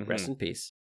there, rest in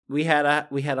peace. We had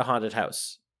a haunted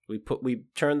house. We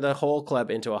turned the whole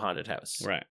club into a haunted house.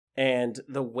 Right. And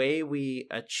the way we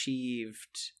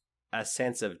achieved a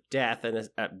sense of death and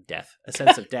a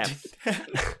sense of depth.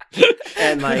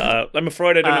 And like, I'm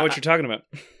afraid I don't know what you're talking about.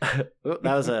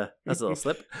 that was a little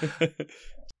slip.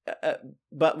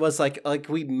 But was like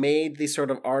we made these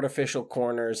sort of artificial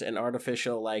corners and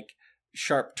artificial like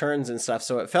sharp turns and stuff,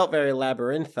 so it felt very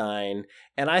labyrinthine.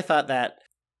 And I thought that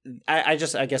I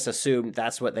guess assumed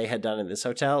that's what they had done in this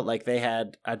hotel. Like they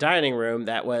had a dining room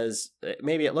that was,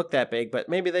 maybe it looked that big, but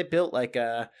maybe they built like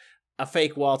a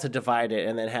fake wall to divide it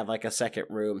and then have like a second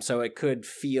room, so it could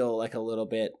feel like a little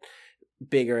bit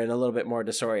bigger and a little bit more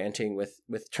disorienting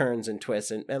with turns and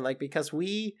twists. And like, because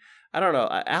I don't know,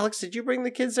 Alex, did you bring the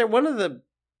kids there? I don't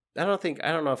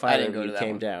know if I either didn't of go you to that came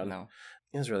one. down. No.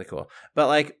 It was really cool. But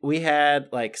like we had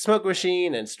like smoke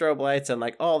machine and strobe lights and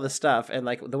like all this stuff. And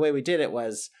like the way we did it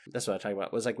was, that's what I'm talking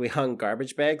about, was like we hung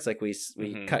garbage bags. Like we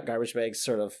cut garbage bags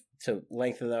sort of to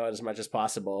lengthen them out as much as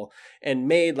possible and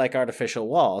made like artificial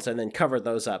walls and then covered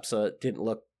those up so it didn't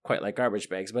look quite like garbage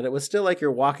bags. But it was still like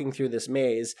you're walking through this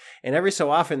maze, and every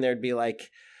so often there'd be like,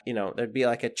 there'd be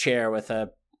like a chair with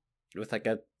like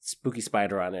a spooky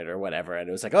spider on it or whatever. And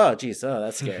it was like, oh geez, oh,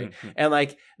 that's scary. And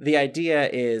like the idea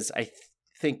is, I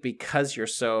think because you're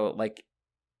so like,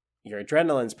 your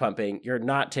adrenaline's pumping, you're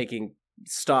not taking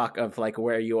stock of like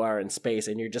where you are in space,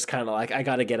 and you're just kind of like, I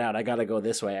gotta get out, I gotta go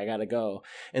this way, I gotta go.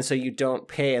 And so you don't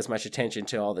pay as much attention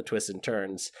to all the twists and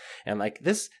turns. And like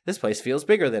this place feels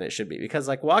bigger than it should be, because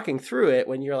like walking through it,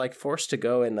 when you're like forced to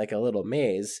go in like a little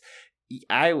maze,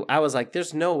 I was like,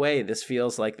 there's no way this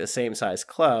feels like the same size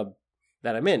club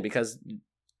that I'm in, because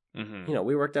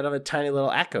we worked out of a tiny little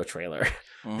Atco trailer.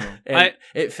 And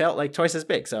it felt like twice as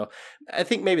big. So I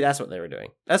think maybe that's what they were doing.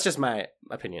 That's just my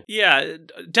opinion. Yeah,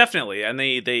 definitely. And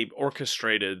they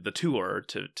orchestrated the tour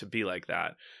to be like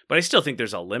that. But I still think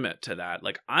there's a limit to that.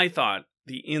 Like, I thought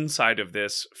the inside of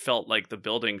this felt like the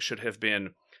building should have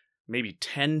been maybe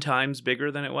 10 times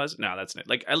bigger than it was. No, that's not.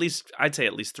 Like, I'd say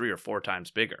at least 3 or 4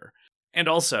 times bigger. And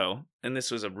also, and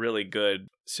this was a really good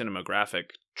cinematographic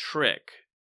trick,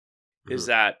 is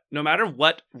that no matter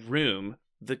what room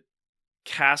the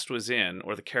cast was in,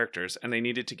 or the characters, and they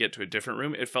needed to get to a different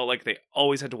room, it felt like they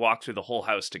always had to walk through the whole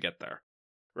house to get there.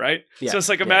 Right? Yeah. So it's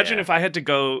like, imagine if I had to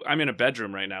go, I'm in a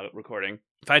bedroom right now recording.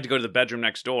 If I had to go to the bedroom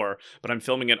next door, but I'm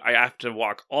filming it, I have to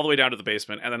walk all the way down to the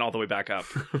basement and then all the way back up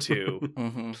to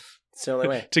It's the only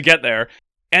way to get there.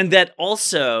 And that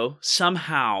also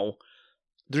somehow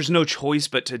there's no choice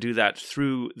but to do that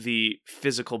through the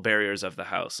physical barriers of the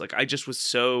house. Like, I just was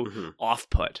so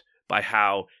off-put by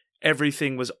how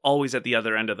everything was always at the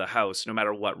other end of the house, no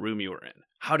matter what room you were in.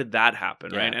 How did that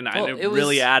happen, right? And it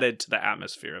really added to the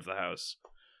atmosphere of the house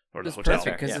or the hotel.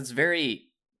 Perfect, because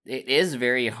it is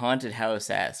very haunted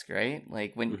house-esque, right?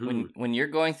 Like when you're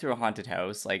going through a haunted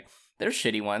house, like, there's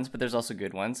shitty ones, but there's also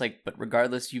good ones. Like, but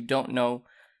regardless, you don't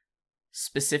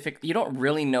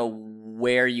really know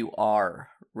where you are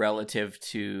relative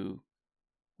to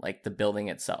like the building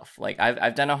itself. Like,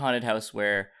 I've done a haunted house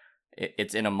where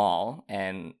it's in a mall,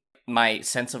 and my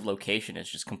sense of location is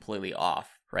just completely off,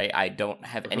 right? I don't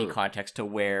have any context to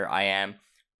where I am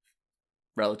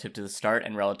relative to the start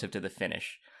and relative to the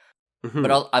finish.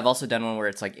 But I've also done one where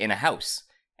it's like in a house,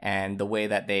 and the way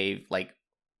that they like,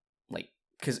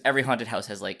 because every haunted house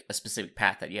has like a specific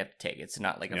path that you have to take. It's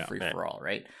not like a free for all,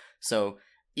 right? So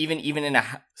even in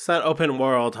it's not open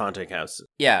world haunting house.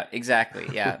 Yeah, exactly.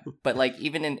 Yeah, but like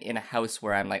even in a house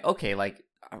where I'm like, okay, like,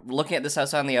 looking at this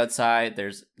house on the outside,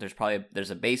 there's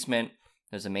a basement,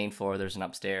 there's a main floor, there's an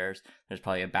upstairs, there's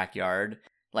probably a backyard.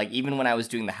 Like, even when I was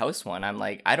doing the house one, I'm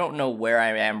like, I don't know where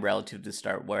I am relative to the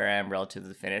start, where I am relative to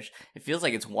the finish. It feels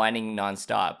like it's winding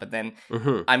nonstop. But then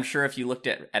I'm sure if you looked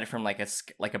at it from like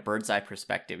a bird's eye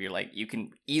perspective, you're like, you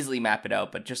can easily map it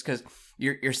out. But just because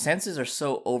your senses are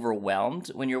so overwhelmed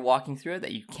when you're walking through it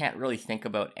that you can't really think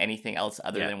about anything else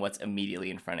other than what's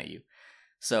immediately in front of you.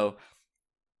 So,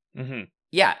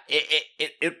 yeah,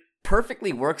 it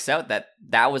perfectly works out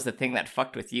that was the thing that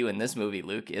fucked with you in this movie,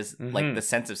 Luke, is like the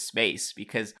sense of space.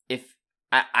 Because if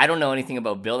I don't know anything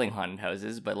about building haunted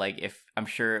houses, but like, if I'm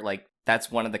sure like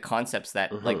that's one of the concepts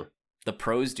that like the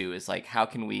pros do, is like, how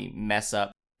can we mess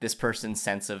up this person's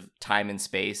sense of time and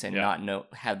space and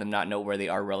have them not know where they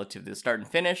are relative to the start and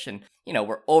finish. And,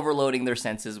 we're overloading their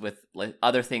senses with like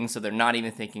other things, so they're not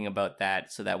even thinking about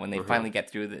that, so that when they finally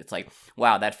get through it, it's like,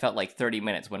 wow, that felt like 30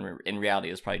 minutes when in reality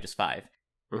it was probably just 5.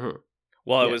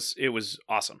 Well, it was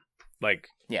awesome. Like,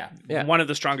 one of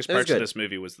the strongest parts of this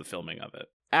movie was the filming of it.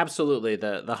 Absolutely.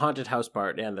 The haunted house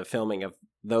part and the filming of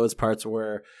those parts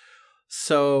were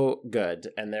so good,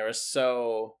 and they were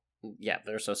so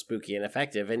spooky and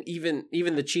effective. And even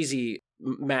the cheesy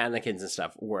mannequins and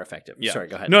stuff were effective. Yeah. Sorry,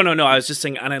 go ahead. No. I was just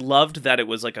saying, and I loved that it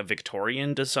was like a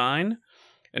Victorian design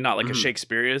and not like a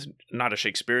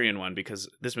Shakespearean one, because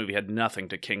this movie had nothing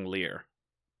to King Lear.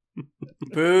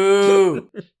 Boo!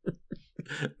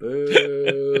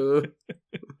 Boo!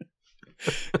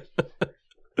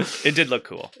 It did look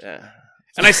cool. Yeah.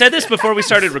 And I said this before we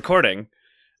started recording,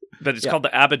 that it's Yeah. called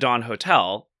the Abaddon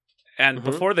Hotel. And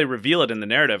before they reveal it in the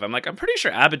narrative, I'm like, I'm pretty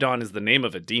sure Abaddon is the name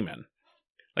of a demon.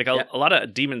 Like a lot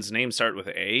of demons' names start with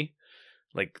A.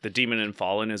 Like the demon in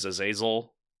Fallen is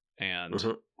Azazel. And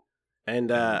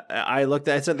And I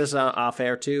said this off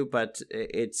air too, but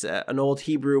it's an old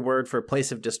Hebrew word for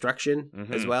place of destruction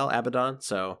as well, Abaddon.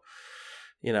 So,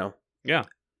 yeah.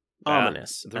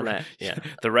 Ominous.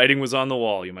 The writing was on the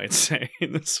wall, you might say,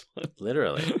 in this one.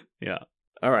 Literally. Yeah.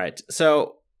 All right.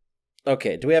 So,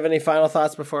 okay. Do we have any final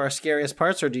thoughts before our scariest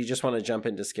parts, or do you just want to jump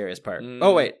into scariest part?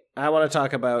 Oh, wait. I want to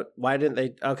talk about why didn't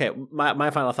they... Okay,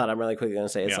 my final thought I'm really quickly going to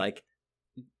say is like,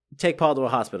 take Paul to a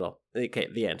hospital. Okay,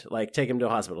 the end. Like, take him to a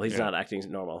hospital. He's not acting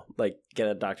normal. Like, get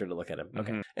a doctor to look at him.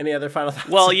 Okay. Any other final thoughts?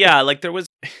 Well, yeah, like there was...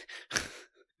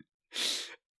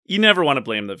 You never want to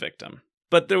blame the victim.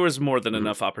 But there was more than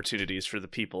enough opportunities for the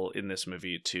people in this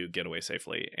movie to get away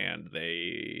safely, and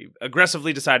they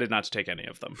aggressively decided not to take any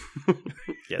of them.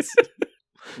 Yes.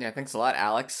 Yeah, thanks a lot,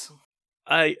 Alex.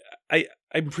 I'm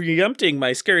preempting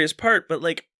my scariest part, but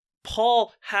like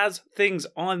Paul has things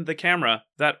on the camera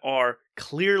that are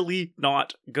clearly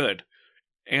not good.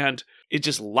 And it's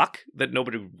just luck that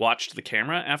nobody watched the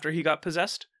camera after he got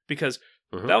possessed, because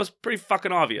that was pretty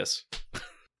fucking obvious.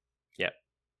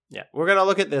 Yeah, we're gonna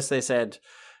look at this. They said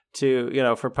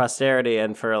to for posterity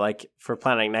and for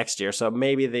planning next year. So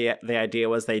maybe the idea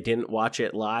was they didn't watch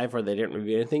it live or they didn't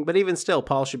review anything. But even still,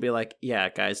 Paul should be like, yeah,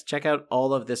 guys, check out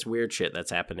all of this weird shit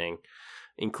that's happening,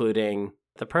 including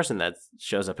the person that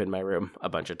shows up in my room a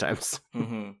bunch of times.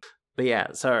 But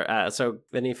yeah, so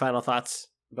any final thoughts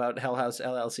about Hell House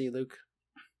LLC, Luke?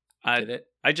 I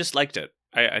just liked it.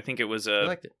 I think it was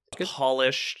a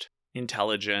polished,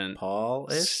 intelligent,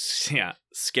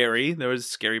 scary. There was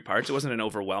scary parts. It wasn't an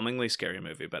overwhelmingly scary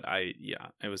movie, but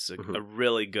it was a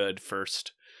really good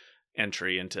first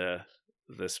entry into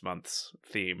this month's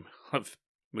theme of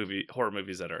horror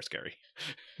movies that are scary.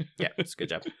 Yeah, it's a good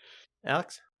job.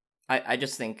 Alex? I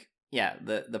just think,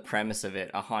 the premise of it,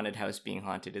 a haunted house being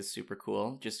haunted, is super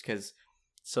cool, just because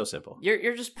so simple.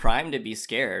 You're just primed to be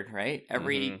scared, right?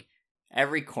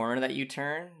 Every corner that you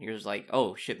turn, you're just like,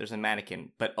 oh shit, there's a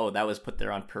mannequin. But that was put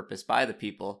there on purpose by the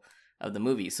people of the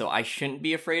movie. So I shouldn't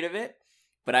be afraid of it,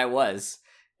 but I was.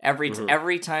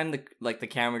 Every time the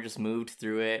camera just moved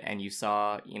through it and you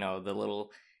saw, the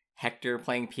little Hector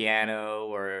playing piano,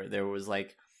 or there was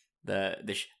like the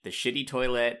shitty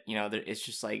toilet, it's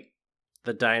just like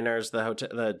the diners, the hotel,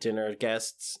 the dinner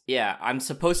guests. Yeah, I'm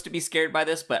supposed to be scared by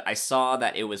this, but I saw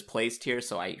that it was placed here,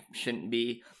 so I shouldn't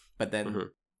be. But then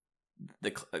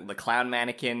the clown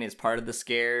mannequin is part of the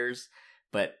scares,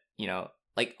 but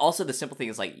also the simple thing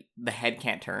is like the head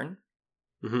can't turn.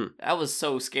 That was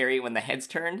so scary when the heads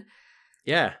turned.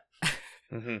 Yeah.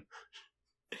 And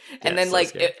then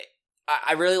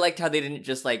I really liked how they didn't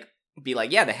just like be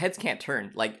like, yeah, the heads can't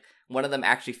turn. Like one of them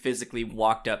actually physically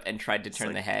walked up and tried to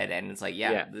turn the head, and it's like,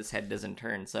 this head doesn't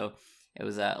turn. So it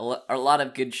was a lot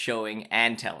of good showing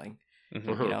and telling.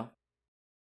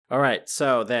 All right,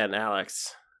 so then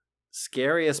Alex,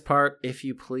 scariest part, if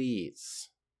you please.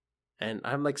 And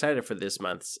I'm excited for this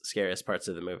month's scariest parts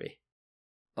of the movie.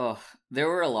 Oh, there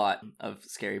were a lot of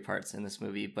scary parts in this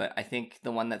movie, but I think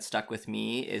the one that stuck with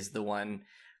me is the one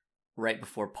right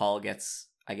before Paul gets,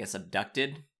 I guess,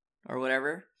 abducted or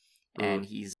whatever. And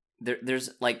he's there's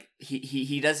like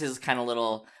he does his kind of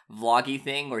little vloggy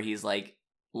thing where he's like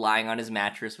lying on his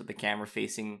mattress with the camera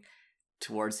facing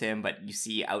towards him, but you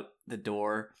see out the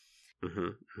door.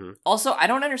 Also, I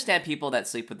don't understand people that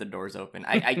sleep with the doors open.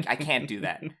 I can't do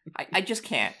that. I just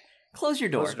can't. Close your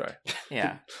door.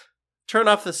 Yeah. Turn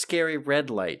off the scary red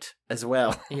light as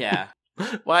well. Yeah.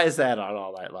 Why is that on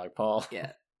all night long, Paul?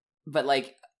 Yeah. But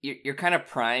like you're kind of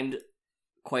primed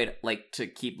quite like to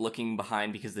keep looking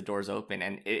behind because the door's open,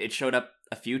 and it showed up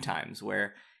a few times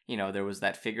where there was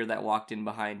that figure that walked in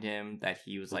behind him that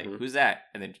he was like, who's that?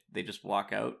 And then they just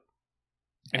walk out.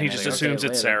 And he just assumes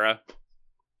it's Sarah.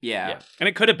 Yeah. And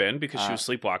it could have been because she was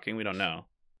sleepwalking. We don't know.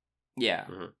 Yeah.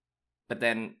 But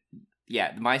then,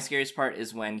 my scariest part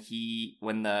is when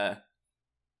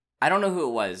I don't know who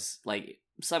it was, like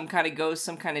some kind of ghost,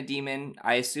 some kind of demon.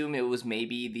 I assume it was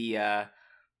maybe the,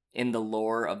 in the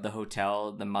lore of the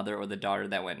hotel, the mother or the daughter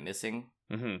that went missing.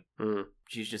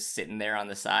 She's just sitting there on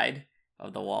the side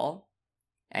of the wall.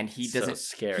 And he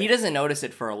doesn't notice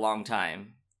it for a long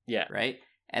time. Yeah. Right?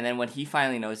 And then when he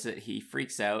finally knows it, he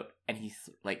freaks out and he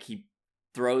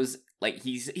throws, like,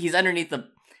 he's underneath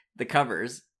the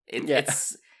covers.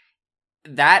 It's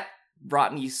that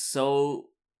brought me so,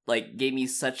 like, gave me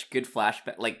such good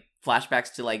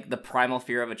flashbacks to, like, the primal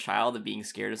fear of a child of being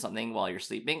scared of something while you're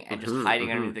sleeping and just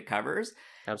hiding underneath the covers.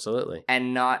 Absolutely.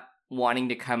 And not wanting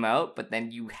to come out, but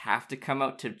then you have to come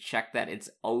out to check that it's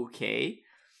okay.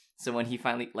 So when he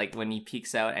finally, like, when he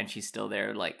peeks out and she's still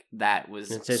there, like, that was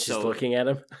she's looking at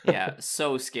him. Yeah,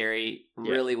 so scary.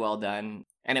 Really well done.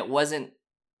 And it wasn't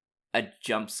a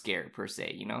jump scare per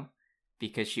se, you know,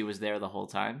 because she was there the whole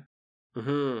time.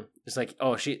 It's like,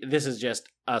 oh, this is just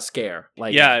a scare.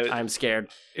 Like, I'm scared.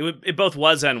 It both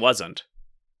was and wasn't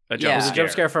a jump scare. It was a jump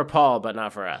scare for Paul, but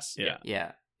not for us.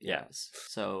 Yeah.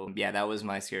 So yeah, that was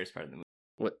my scariest part of the movie.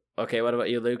 What about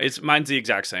you, Luke? Mine's the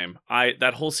exact same.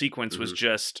 That whole sequence was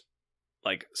just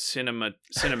like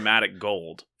cinematic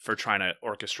gold for trying to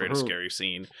orchestrate a scary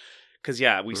scene. Because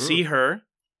we see her,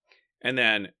 and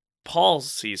then Paul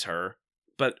sees her,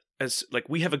 but as like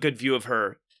we have a good view of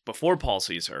her before Paul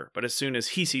sees her, but as soon as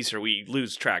he sees her, we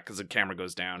lose track because the camera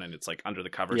goes down and it's like under the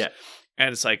covers. Yeah.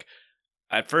 And it's like,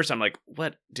 at first I'm like,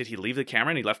 what? Did he leave the camera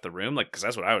and he left the room? Like, because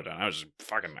that's what I would have done. I was just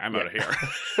fucking, I'm out of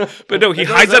here. But no, he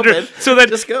hides under, so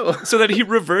that he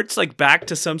reverts like back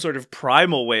to some sort of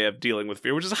primal way of dealing with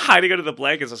fear, which is hiding under the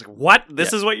blankets. I was like, what?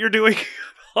 This is what you're doing?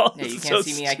 You can't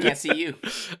see me, I can't see you.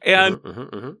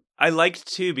 And I liked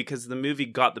too, because the movie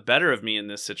got the better of me in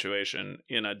this situation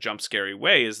in a jump scary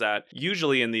way, is that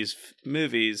usually in these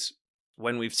movies,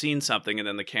 when we've seen something and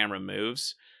then the camera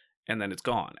moves and then it's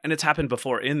gone. And it's happened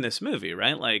before in this movie,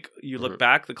 right? Like you look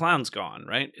back, the clown's gone,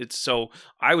 right? So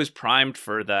I was primed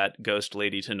for that ghost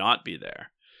lady to not be there.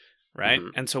 Right.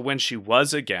 And so when she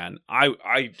was again,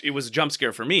 it was a jump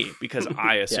scare for me because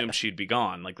I assumed she'd be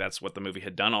gone. Like that's what the movie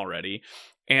had done already.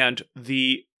 And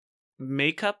the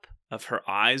makeup of her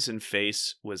eyes and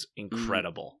face was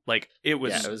incredible. Like it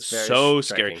was so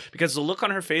scary because the look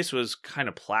on her face was kind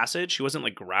of placid. She wasn't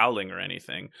like growling or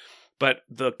anything, but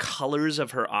the colors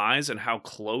of her eyes and how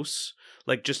close,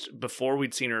 like just before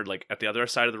we'd seen her like at the other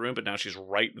side of the room, but now she's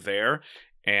right there.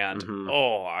 And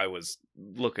I was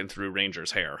looking through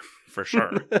Ranger's hair for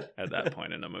sure at that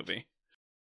point in the movie.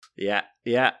 Yeah.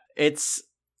 It's,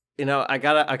 I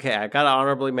gotta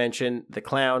honorably mention the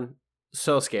clown.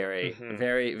 So scary,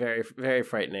 very, very, very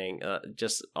frightening.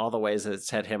 Just all the ways that it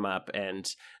set him up, and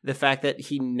the fact that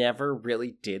he never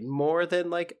really did more than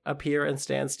like appear and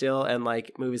stand still and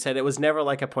like move his head. It was never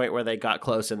like a point where they got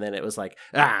close and then it was like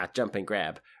jump and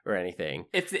grab or anything.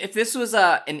 If this was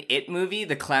an It movie,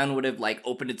 the clown would have like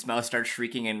opened its mouth, started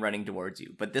shrieking and running towards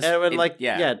you. But this, it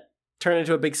would turn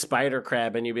into a big spider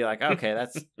crab, and you'd be like, okay,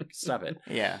 that's stop it.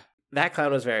 Yeah, that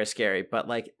clown was very scary, but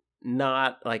like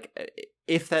not like.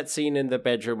 If that scene in the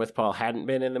bedroom with Paul hadn't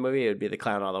been in the movie, it would be the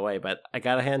clown all the way. But I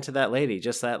got to hand to that lady,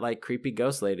 just that like creepy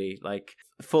ghost lady, like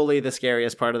fully the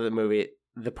scariest part of the movie.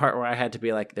 The part where I had to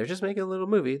be like, they're just making a little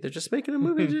movie. They're just making a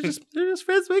movie. they're just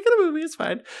friends making a movie. It's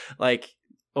fine. Like,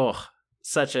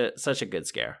 such a good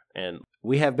scare. And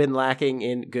we have been lacking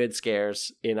in good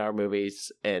scares in our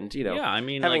movies. And,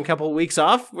 having a couple of weeks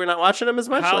off, we're not watching them as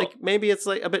much. Like maybe it's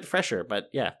like a bit fresher, but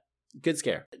yeah. Good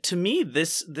scare. To me,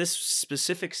 this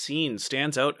specific scene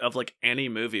stands out of like any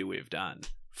movie we've done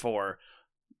for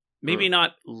maybe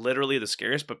not literally the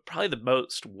scariest, but probably the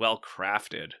most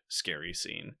well-crafted scary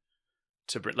scene.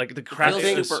 Like the craft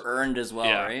feels super earned as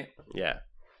well, right? Yeah,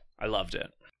 I loved it.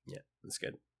 Yeah, it's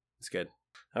good. It's good.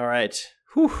 All right.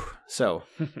 Whew. So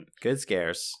good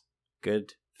scares,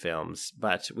 good films,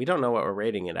 but we don't know what we're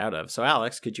rating it out of. So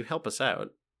Alex, could you help us out?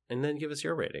 And then give us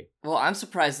your rating. Well, I'm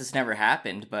surprised this never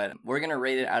happened, but we're going to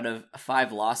rate it out of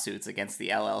 5 lawsuits against the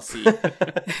LLC.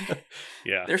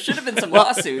 Yeah. There should have been some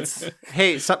lawsuits.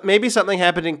 Hey, maybe something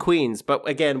happened in Queens, but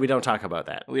again, we don't talk about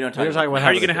that. We don't talk about how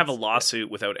are you going to have a lawsuit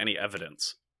without any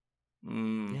evidence?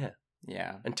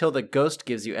 Yeah. Until the ghost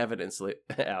gives you evidence,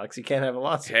 Alex, you can't have a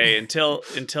lawsuit. Hey, until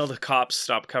the cops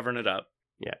stop covering it up.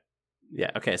 Yeah.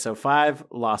 Yeah. Okay, so 5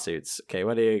 lawsuits. Okay,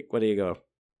 what do you go?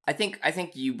 I think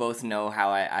you both know how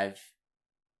I've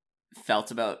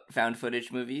felt about found footage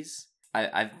movies.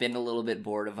 I've been a little bit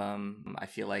bored of them. I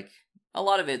feel like a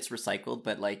lot of it's recycled,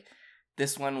 but like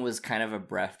this one was kind of a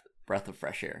breath of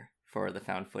fresh air for the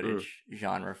found footage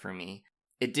genre for me.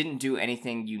 It didn't do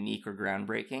anything unique or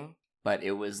groundbreaking, but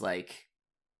it was like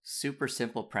super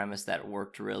simple premise that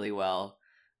worked really well.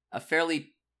 A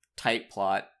fairly tight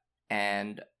plot,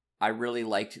 and I really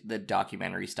liked the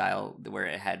documentary style where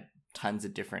it had tons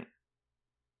of different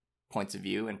points of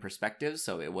view and perspectives,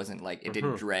 so it wasn't like it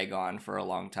didn't drag on for a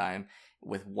long time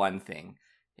with one thing.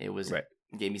 It was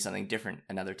gave me something different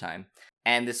another time.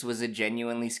 And this was a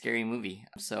genuinely scary movie.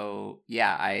 So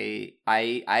yeah, I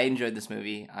enjoyed this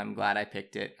movie. I'm glad I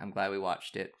picked it. I'm glad we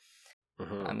watched it.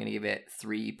 Mm-hmm. I'm gonna give it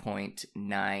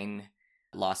 3.9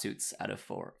 lawsuits out of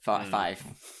 5.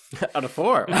 Out of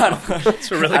 4.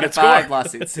 That's a really out good of 5 score.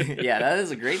 lawsuits. Yeah, that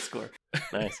is a great score.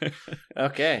 Nice.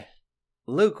 Okay.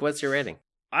 Luke, what's your rating?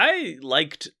 I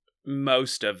liked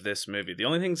most of this movie. The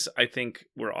only things I think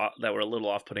that were a little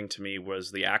off-putting to me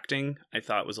was the acting. I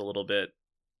thought was a little bit,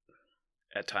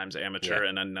 at times, amateur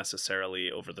and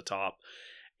unnecessarily over the top.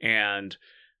 And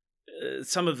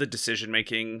some of the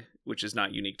decision-making, which is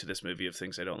not unique to this movie, of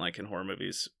things I don't like in horror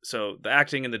movies. So the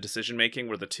acting and the decision-making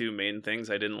were the two main things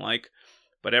I didn't like.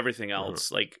 But everything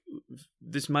else, like,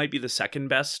 this might be the second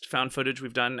best found footage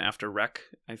we've done after Wreck,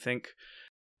 I think.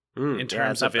 In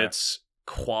terms of its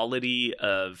quality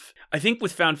of... I think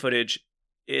with found footage,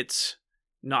 it's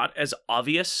not as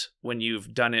obvious when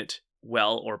you've done it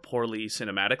well or poorly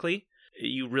cinematically.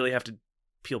 You really have to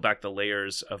peel back the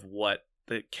layers of what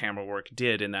the camera work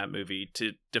did in that movie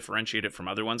to differentiate it from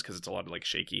other ones, because it's a lot of like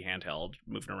shaky handheld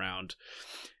moving around.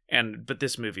 But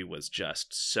this movie was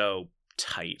just so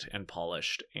tight and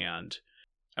polished, and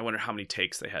I wonder how many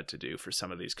takes they had to do for some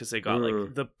of these, because they got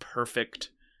like the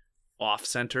perfect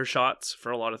off-center shots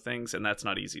for a lot of things, and that's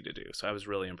not easy to do. So I was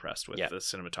really impressed with the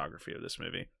cinematography of this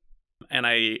movie. And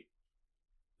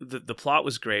the plot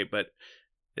was great, but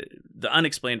the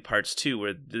unexplained parts too,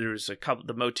 where there's a couple,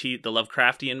 the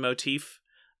Lovecraftian motif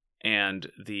and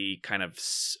the kind of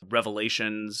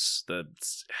revelations, the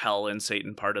hell and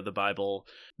Satan part of the Bible,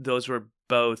 those were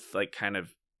both like kind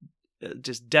of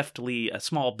just deftly, a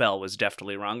small bell was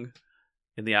deftly rung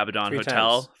in the Abaddon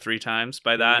Hotel 3 times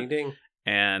by that. Ding, ding.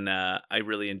 And I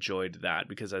really enjoyed that,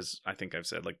 because, as I think I've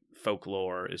said, like,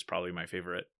 folklore is probably my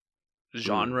favorite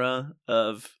genre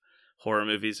of horror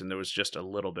movies, and there was just a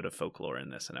little bit of folklore in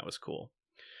this, and that was cool.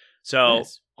 So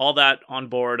all that on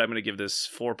board, I'm going to give this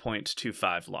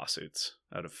 4.25 lawsuits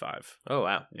out of 5. Oh,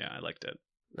 wow. Yeah, I liked it.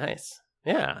 Nice.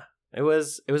 Yeah. It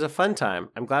was a fun time.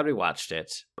 I'm glad we watched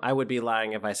it. I would be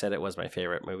lying if I said it was my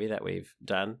favorite movie that we've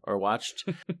done or watched.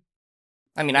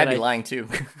 I mean, I'd be lying too.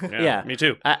 Yeah, me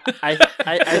too.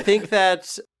 I think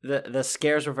that the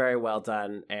scares were very well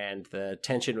done and the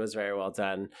tension was very well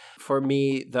done. For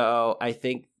me, though, I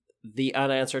think the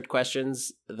unanswered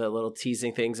questions, the little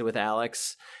teasing things with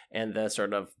Alex, and the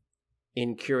sort of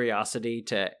incuriosity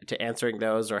to answering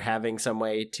those, or having some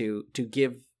way to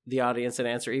give the audience an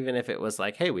answer, even if it was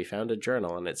like, hey, we found a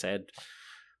journal and it said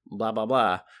blah blah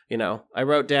blah. You know, I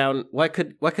wrote down what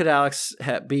could Alex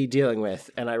be dealing with,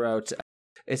 and I wrote,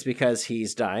 it's because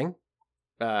he's dying.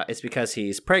 It's because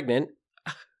he's pregnant.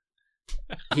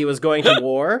 He was going to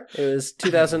war. It was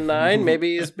 2009.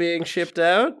 Maybe he's being shipped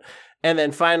out. And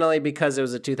then finally, because it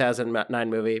was a 2009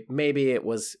 movie, maybe it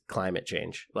was climate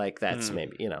change. Like, that's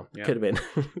maybe, could have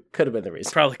been the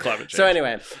reason. Probably climate change. So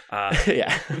anyway,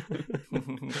 yeah,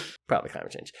 probably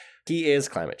climate change. He is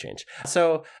climate change.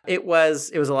 So it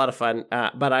was a lot of fun.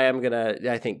 But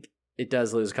I think it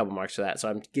does lose a couple marks for that. So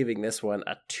I'm giving this one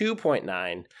a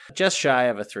 2.9, just shy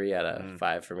of a 3 out of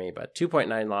 5 for me, but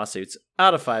 2.9 lawsuits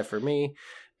out of 5 for me.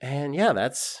 And yeah,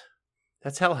 that's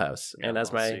Hell House. Yeah, and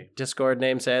as my Discord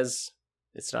name says,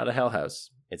 it's not a Hell House.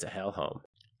 It's a Hell Home.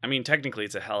 I mean, technically,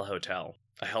 it's a Hell Hotel.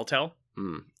 A Helltel?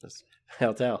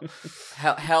 Helltel.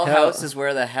 Hell House is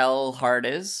where the Hell Heart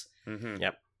is. Mm-hmm. Yep.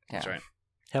 Yeah. That's right.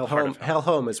 Hell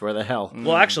Home is where the Hell.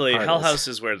 Well, actually, Hell House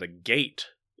is where the gate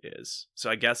is.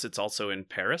 So I guess it's also in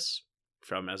Paris,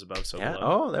 from As Above, So Below.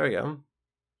 Oh, there we go.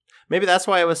 Maybe that's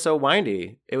why it was so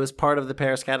windy. It was part of the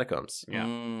Paris catacombs. Yeah.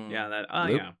 Yeah.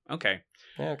 Yeah. Okay.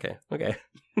 Yeah, okay.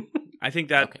 I think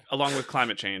that, along with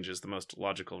climate change, is the most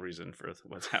logical reason for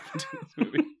what's happened in this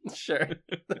movie. Sure.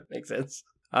 That makes sense.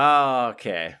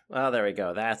 Okay. Well, there we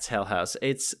go. That's Hell House.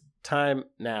 It's time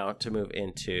now to move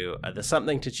into the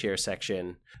Something to Cheer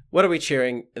section. What are we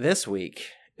cheering this week,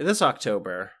 this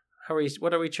October?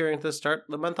 What are we cheering to start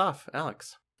the month off,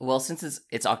 Alex? Well, since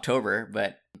it's October,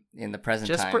 but in the present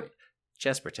time...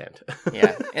 just pretend.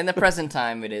 Yeah. In the present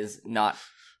time, it is not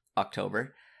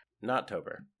October. Not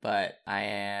October. But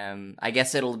I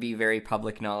guess it'll be very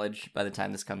public knowledge by the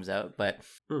time this comes out, but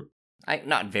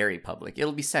not very public.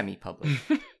 It'll be semi-public.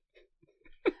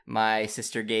 My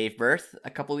sister gave birth a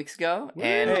couple weeks ago,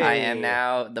 and I am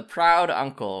now the proud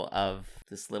uncle of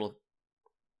this little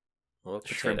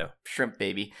shrimp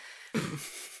baby.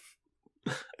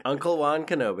 Uncle Juan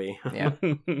Kenobi. Yeah.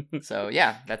 So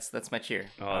yeah, that's my cheer.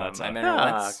 Oh, that's I met her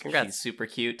once. Congrats. She's super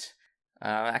cute.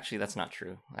 Actually, that's not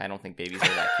true. I don't think babies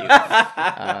are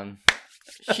that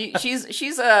cute.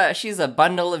 She's a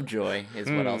bundle of joy, is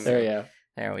what I'll say. There you go.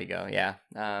 There we go. Yeah.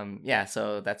 Yeah.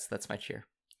 So that's my cheer.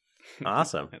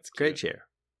 Awesome. That's great cute. cheer.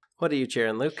 What are you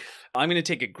cheering, Luke? I'm going to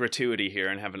take a gratuity here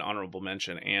and have an honorable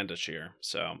mention and a cheer.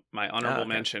 So my honorable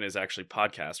mention is actually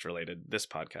podcast related. This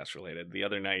podcast related. The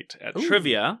other night at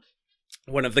trivia,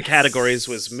 one of the categories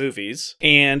was movies,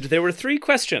 and there were 3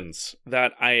 questions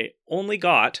that I only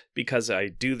got because I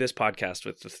do this podcast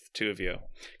with the 2 of you.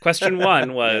 Question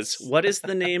 1 was, what is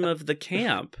the name of the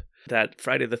camp that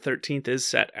Friday the 13th is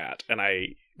set at? And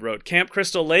I wrote Camp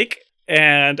Crystal Lake.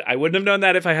 And I wouldn't have known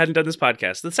that if I hadn't done this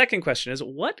podcast. The second question is,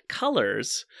 what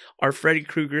colors are Freddy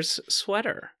Krueger's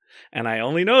sweater? And I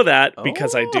only know that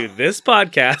because I do this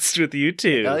podcast with you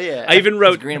two. Oh, yeah. I even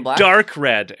wrote green and black? dark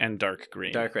red and dark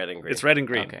green. Dark red and green. It's red and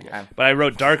green. Okay. But I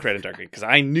wrote dark red and dark green because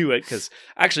I knew it. Because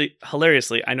actually,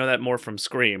 hilariously, I know that more from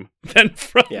Scream than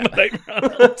from Nightmare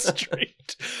on Elm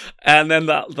Street. And then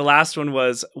the last one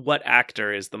was, what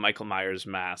actor is the Michael Myers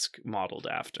mask modeled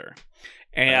after?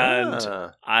 And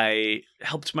I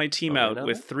helped my team out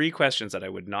with 3 questions that I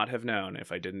would not have known if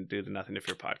I didn't do the Nothing to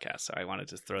Fear podcast. So I wanted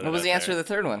to throw that out. What was the answer to the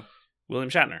third one? William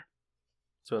Shatner.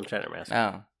 It's William Shatner mask.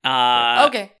 Oh.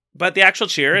 Okay. But the actual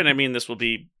cheer, and I mean, this will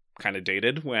be kind of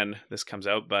dated when this comes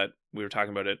out, but we were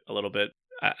talking about it a little bit.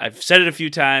 I've said it a few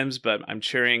times, but I'm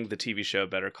cheering the TV show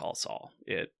Better Call Saul.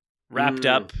 It wrapped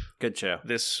up good show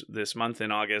this month in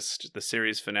August, the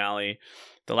series finale.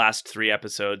 The last 3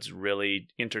 episodes really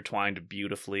intertwined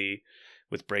beautifully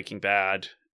with Breaking Bad.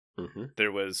 Mm-hmm.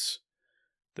 There was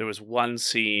one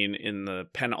scene in the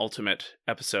penultimate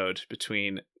episode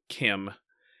between Kim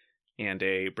and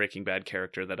a Breaking Bad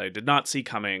character that I did not see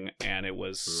coming, and it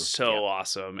was so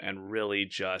awesome and really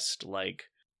just like,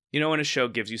 you know, when a show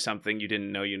gives you something you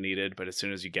didn't know you needed, but as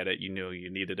soon as you get it, you knew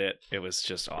you needed it. It was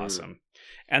just awesome.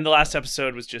 And the last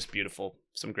episode was just beautiful.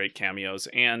 Some great cameos,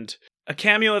 and a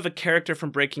cameo of a character from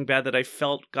Breaking Bad that I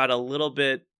felt got a little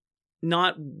bit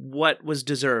not what was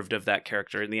deserved of that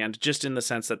character in the end, just in the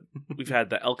sense that we've had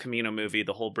the El Camino movie,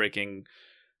 the whole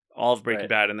all of Breaking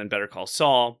Bad, and then Better Call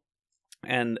Saul.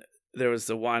 And there was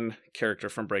the one character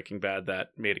from Breaking Bad that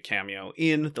made a cameo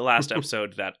in the last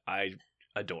episode that I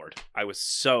adored. I was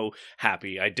so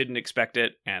happy. I didn't expect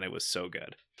it, and it was so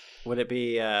good. Would it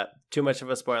be too much of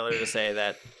a spoiler to say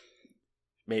that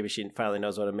maybe she finally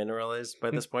knows what a mineral is by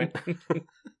this point?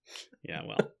 Yeah,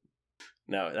 well.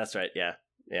 No, that's right. Yeah.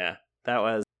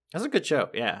 That's a good show.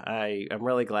 Yeah, I'm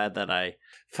really glad that I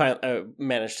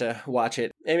managed to watch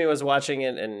it. Amy was watching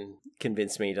it and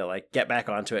convinced me to like get back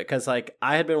onto it because like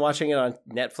I had been watching it on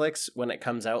Netflix when it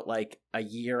comes out like a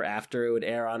year after it would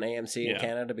air on AMC in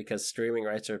Canada because streaming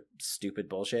rights are stupid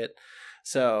bullshit.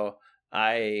 So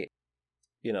they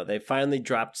finally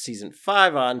dropped season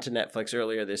 5 onto Netflix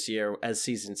earlier this year as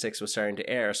season 6 was starting to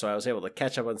air. So I was able to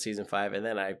catch up on season 5, and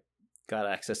then I got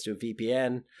access to a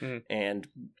VPN and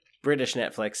British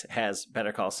Netflix has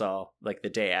Better Call Saul like the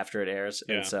day after it airs.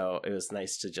 And so it was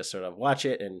nice to just sort of watch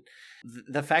it. And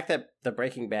the fact that the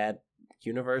Breaking Bad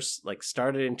universe like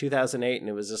started in 2008 and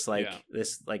it was just like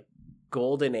this like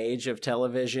golden age of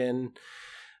television,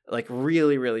 like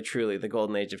really, really, truly the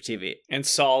golden age of TV. And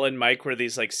Saul and Mike were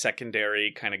these like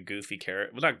secondary kind of goofy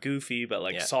characters. Well, not goofy, but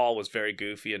like Saul was very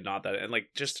goofy and not that. And like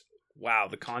just, wow,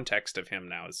 the context of him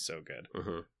now is so good.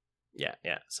 Mm-hmm.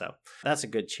 Yeah. So that's a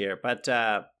good cheer. But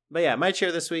yeah, my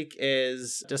cheer this week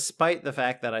is, despite the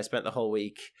fact that I spent the whole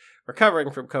week recovering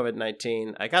from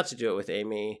COVID-19, I got to do it with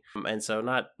Amy. And so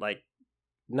not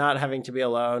having to be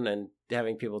alone and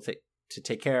having people to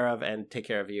take care of and take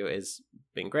care of you has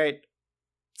been great.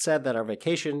 Sad that our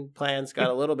vacation plans got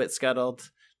a little bit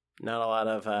scuttled. Not a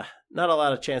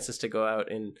lot of chances to go out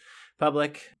in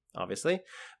public, obviously.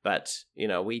 But, you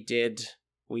know, we did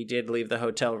leave the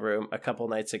hotel room a couple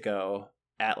nights ago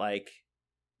at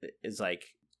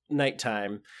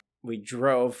nighttime. We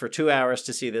drove for 2 hours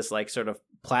to see this like sort of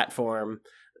platform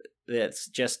that's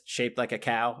just shaped like a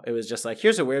cow. It was just like,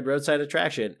 here's a weird roadside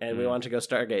attraction, and we wanted to go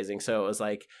stargazing. So it was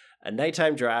like a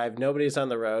nighttime drive. Nobody's on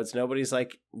the roads. Nobody's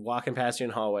like walking past you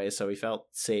in hallways. So we felt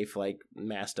safe, like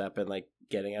masked up and like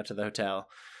getting out to the hotel,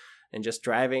 and just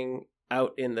driving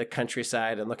out in the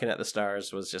countryside and looking at the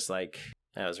stars was just like,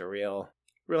 that was a real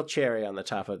cherry on the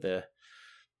top of the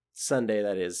Sunday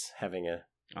that is having a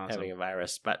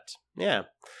virus. But yeah,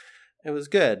 it was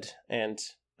good, and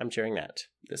I'm cheering that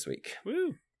this week.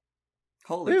 Woo!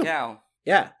 Holy cow!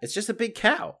 Yeah, it's just a big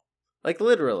cow, like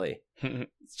literally.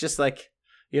 It's just like,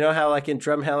 you know how like in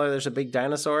Drumheller there's a big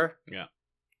dinosaur. Yeah.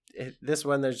 This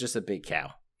one there's just a big cow.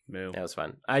 Moo. That was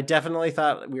fun. I definitely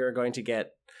thought we were going to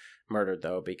get murdered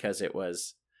though, because it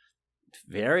was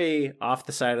very off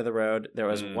the side of the road. There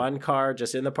was one car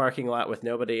just in the parking lot with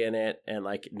nobody in it and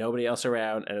like nobody else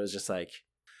around, and it was just like,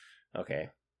 okay,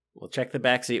 We'll check the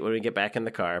back seat when we get back in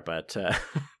the car, but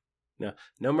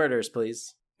no murders,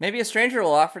 please. Maybe a stranger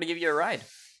will offer to give you a ride.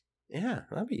 Yeah,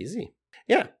 that'd be easy.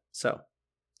 Yeah, so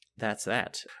that's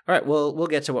that. All right, we'll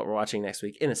get to what we're watching next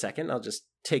week in a second. I'll just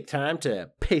take time to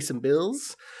pay some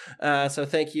bills. So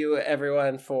thank you,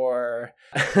 everyone, for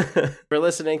for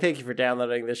listening. Thank you for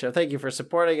downloading the show. Thank you for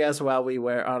supporting us while we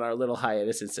were on our little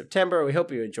hiatus in September. We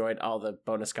hope you enjoyed all the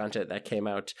bonus content that came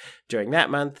out during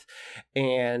that month.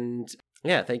 And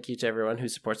yeah, thank you to everyone who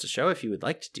supports the show. If you would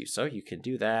like to do so, you can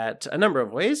do that a number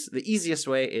of ways. The easiest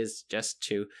way is just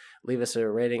to leave us a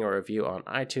rating or review on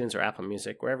iTunes or Apple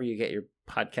Music, wherever you get your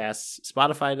podcasts.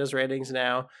 Spotify does ratings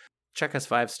now. Check us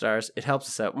 5 stars. It helps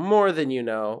us out more than you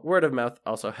know. Word of mouth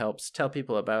also helps. Tell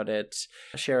people about it.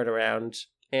 Share it around.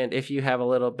 And if you have a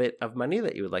little bit of money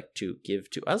that you would like to give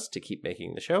to us to keep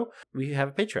making the show, we have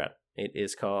a Patreon. It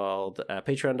is called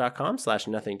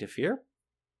patreon.com/nothingtofear.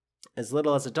 As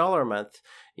little as $1 a month,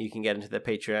 you can get into the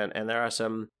Patreon, and there are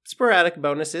some sporadic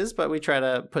bonuses, but we try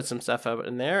to put some stuff up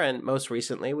in there. And most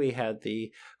recently, we had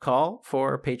the call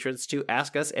for patrons to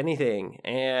ask us anything,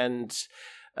 and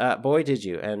boy, did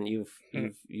you! And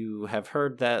you have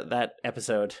heard that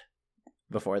episode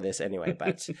before this anyway.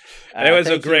 But it was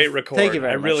a great record. Thank you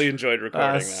very much. I really enjoyed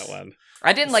recording that one.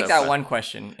 I didn't like that fun. one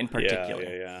question in particular.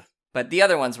 Yeah. But the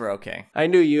other ones were okay. I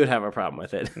knew you would have a problem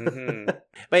with it. Mm-hmm.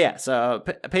 But yeah, so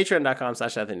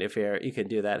patreon.com/nothingtofear. You can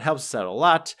do that. It helps us out a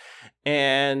lot.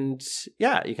 And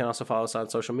yeah, you can also follow us on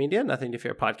social media. Nothing to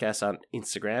Fear Podcast on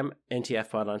Instagram,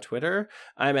 NTFpod on Twitter.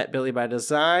 I'm at Billy by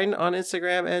Design on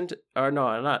Instagram or no,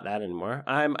 I'm not that anymore.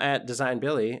 I'm at Design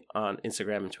Billy on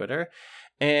Instagram and Twitter.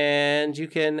 And you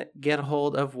can get a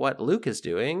hold of what Luke is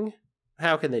doing.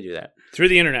 How can they do that? Through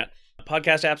the internet.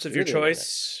 Podcast apps of your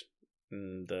choice.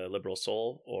 The Liberal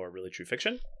Soul or Really True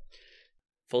Fiction.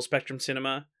 Full Spectrum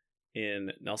Cinema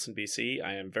in Nelson, BC.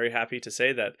 I am very happy to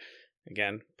say that,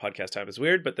 again, podcast time is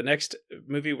weird, but the next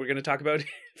movie we're going to talk about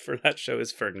for that show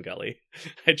is Fern Gully.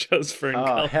 I chose Fern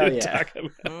Gully to talk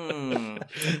about.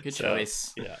 Good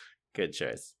choice. Yeah. Good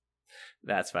choice.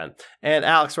 That's fun. And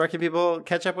Alex, where can people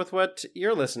catch up with what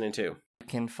you're listening to? You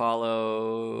can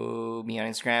follow me on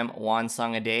Instagram, Juan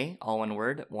Song a Day, all one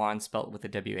word, Juan spelt with a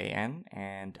W-A-N,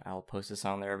 and I'll post a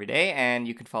song there every day, and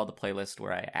you can follow the playlist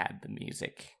where I add the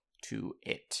music to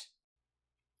it.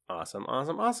 Awesome.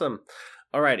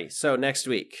 Alrighty, so next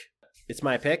week, it's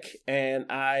my pick, and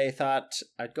I thought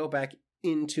I'd go back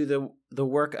into the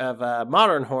work of a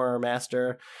modern horror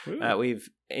master. We've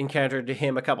encountered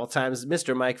him a couple times,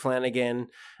 Mr. Mike Flanagan.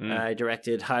 I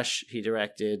directed Hush. He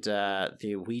directed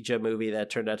the Ouija movie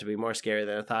that turned out to be more scary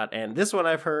than I thought. And this one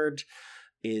I've heard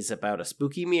is about a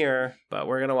spooky mirror, but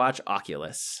we're going to watch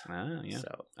Oculus. Yeah.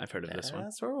 So I've heard of this one.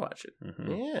 That's what we're watching.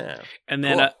 Mm-hmm. Yeah. And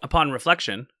then upon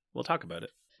reflection, we'll talk about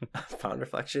it. Upon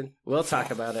reflection, we'll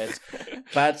talk about it.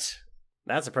 But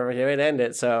that's a perfect way to end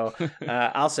it. So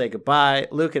I'll say goodbye.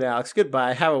 Luke and Alex,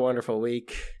 goodbye. Have a wonderful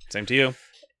week. Same to you.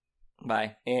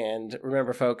 Bye. And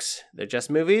remember, folks, they're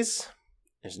just movies.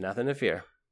 There's nothing to fear.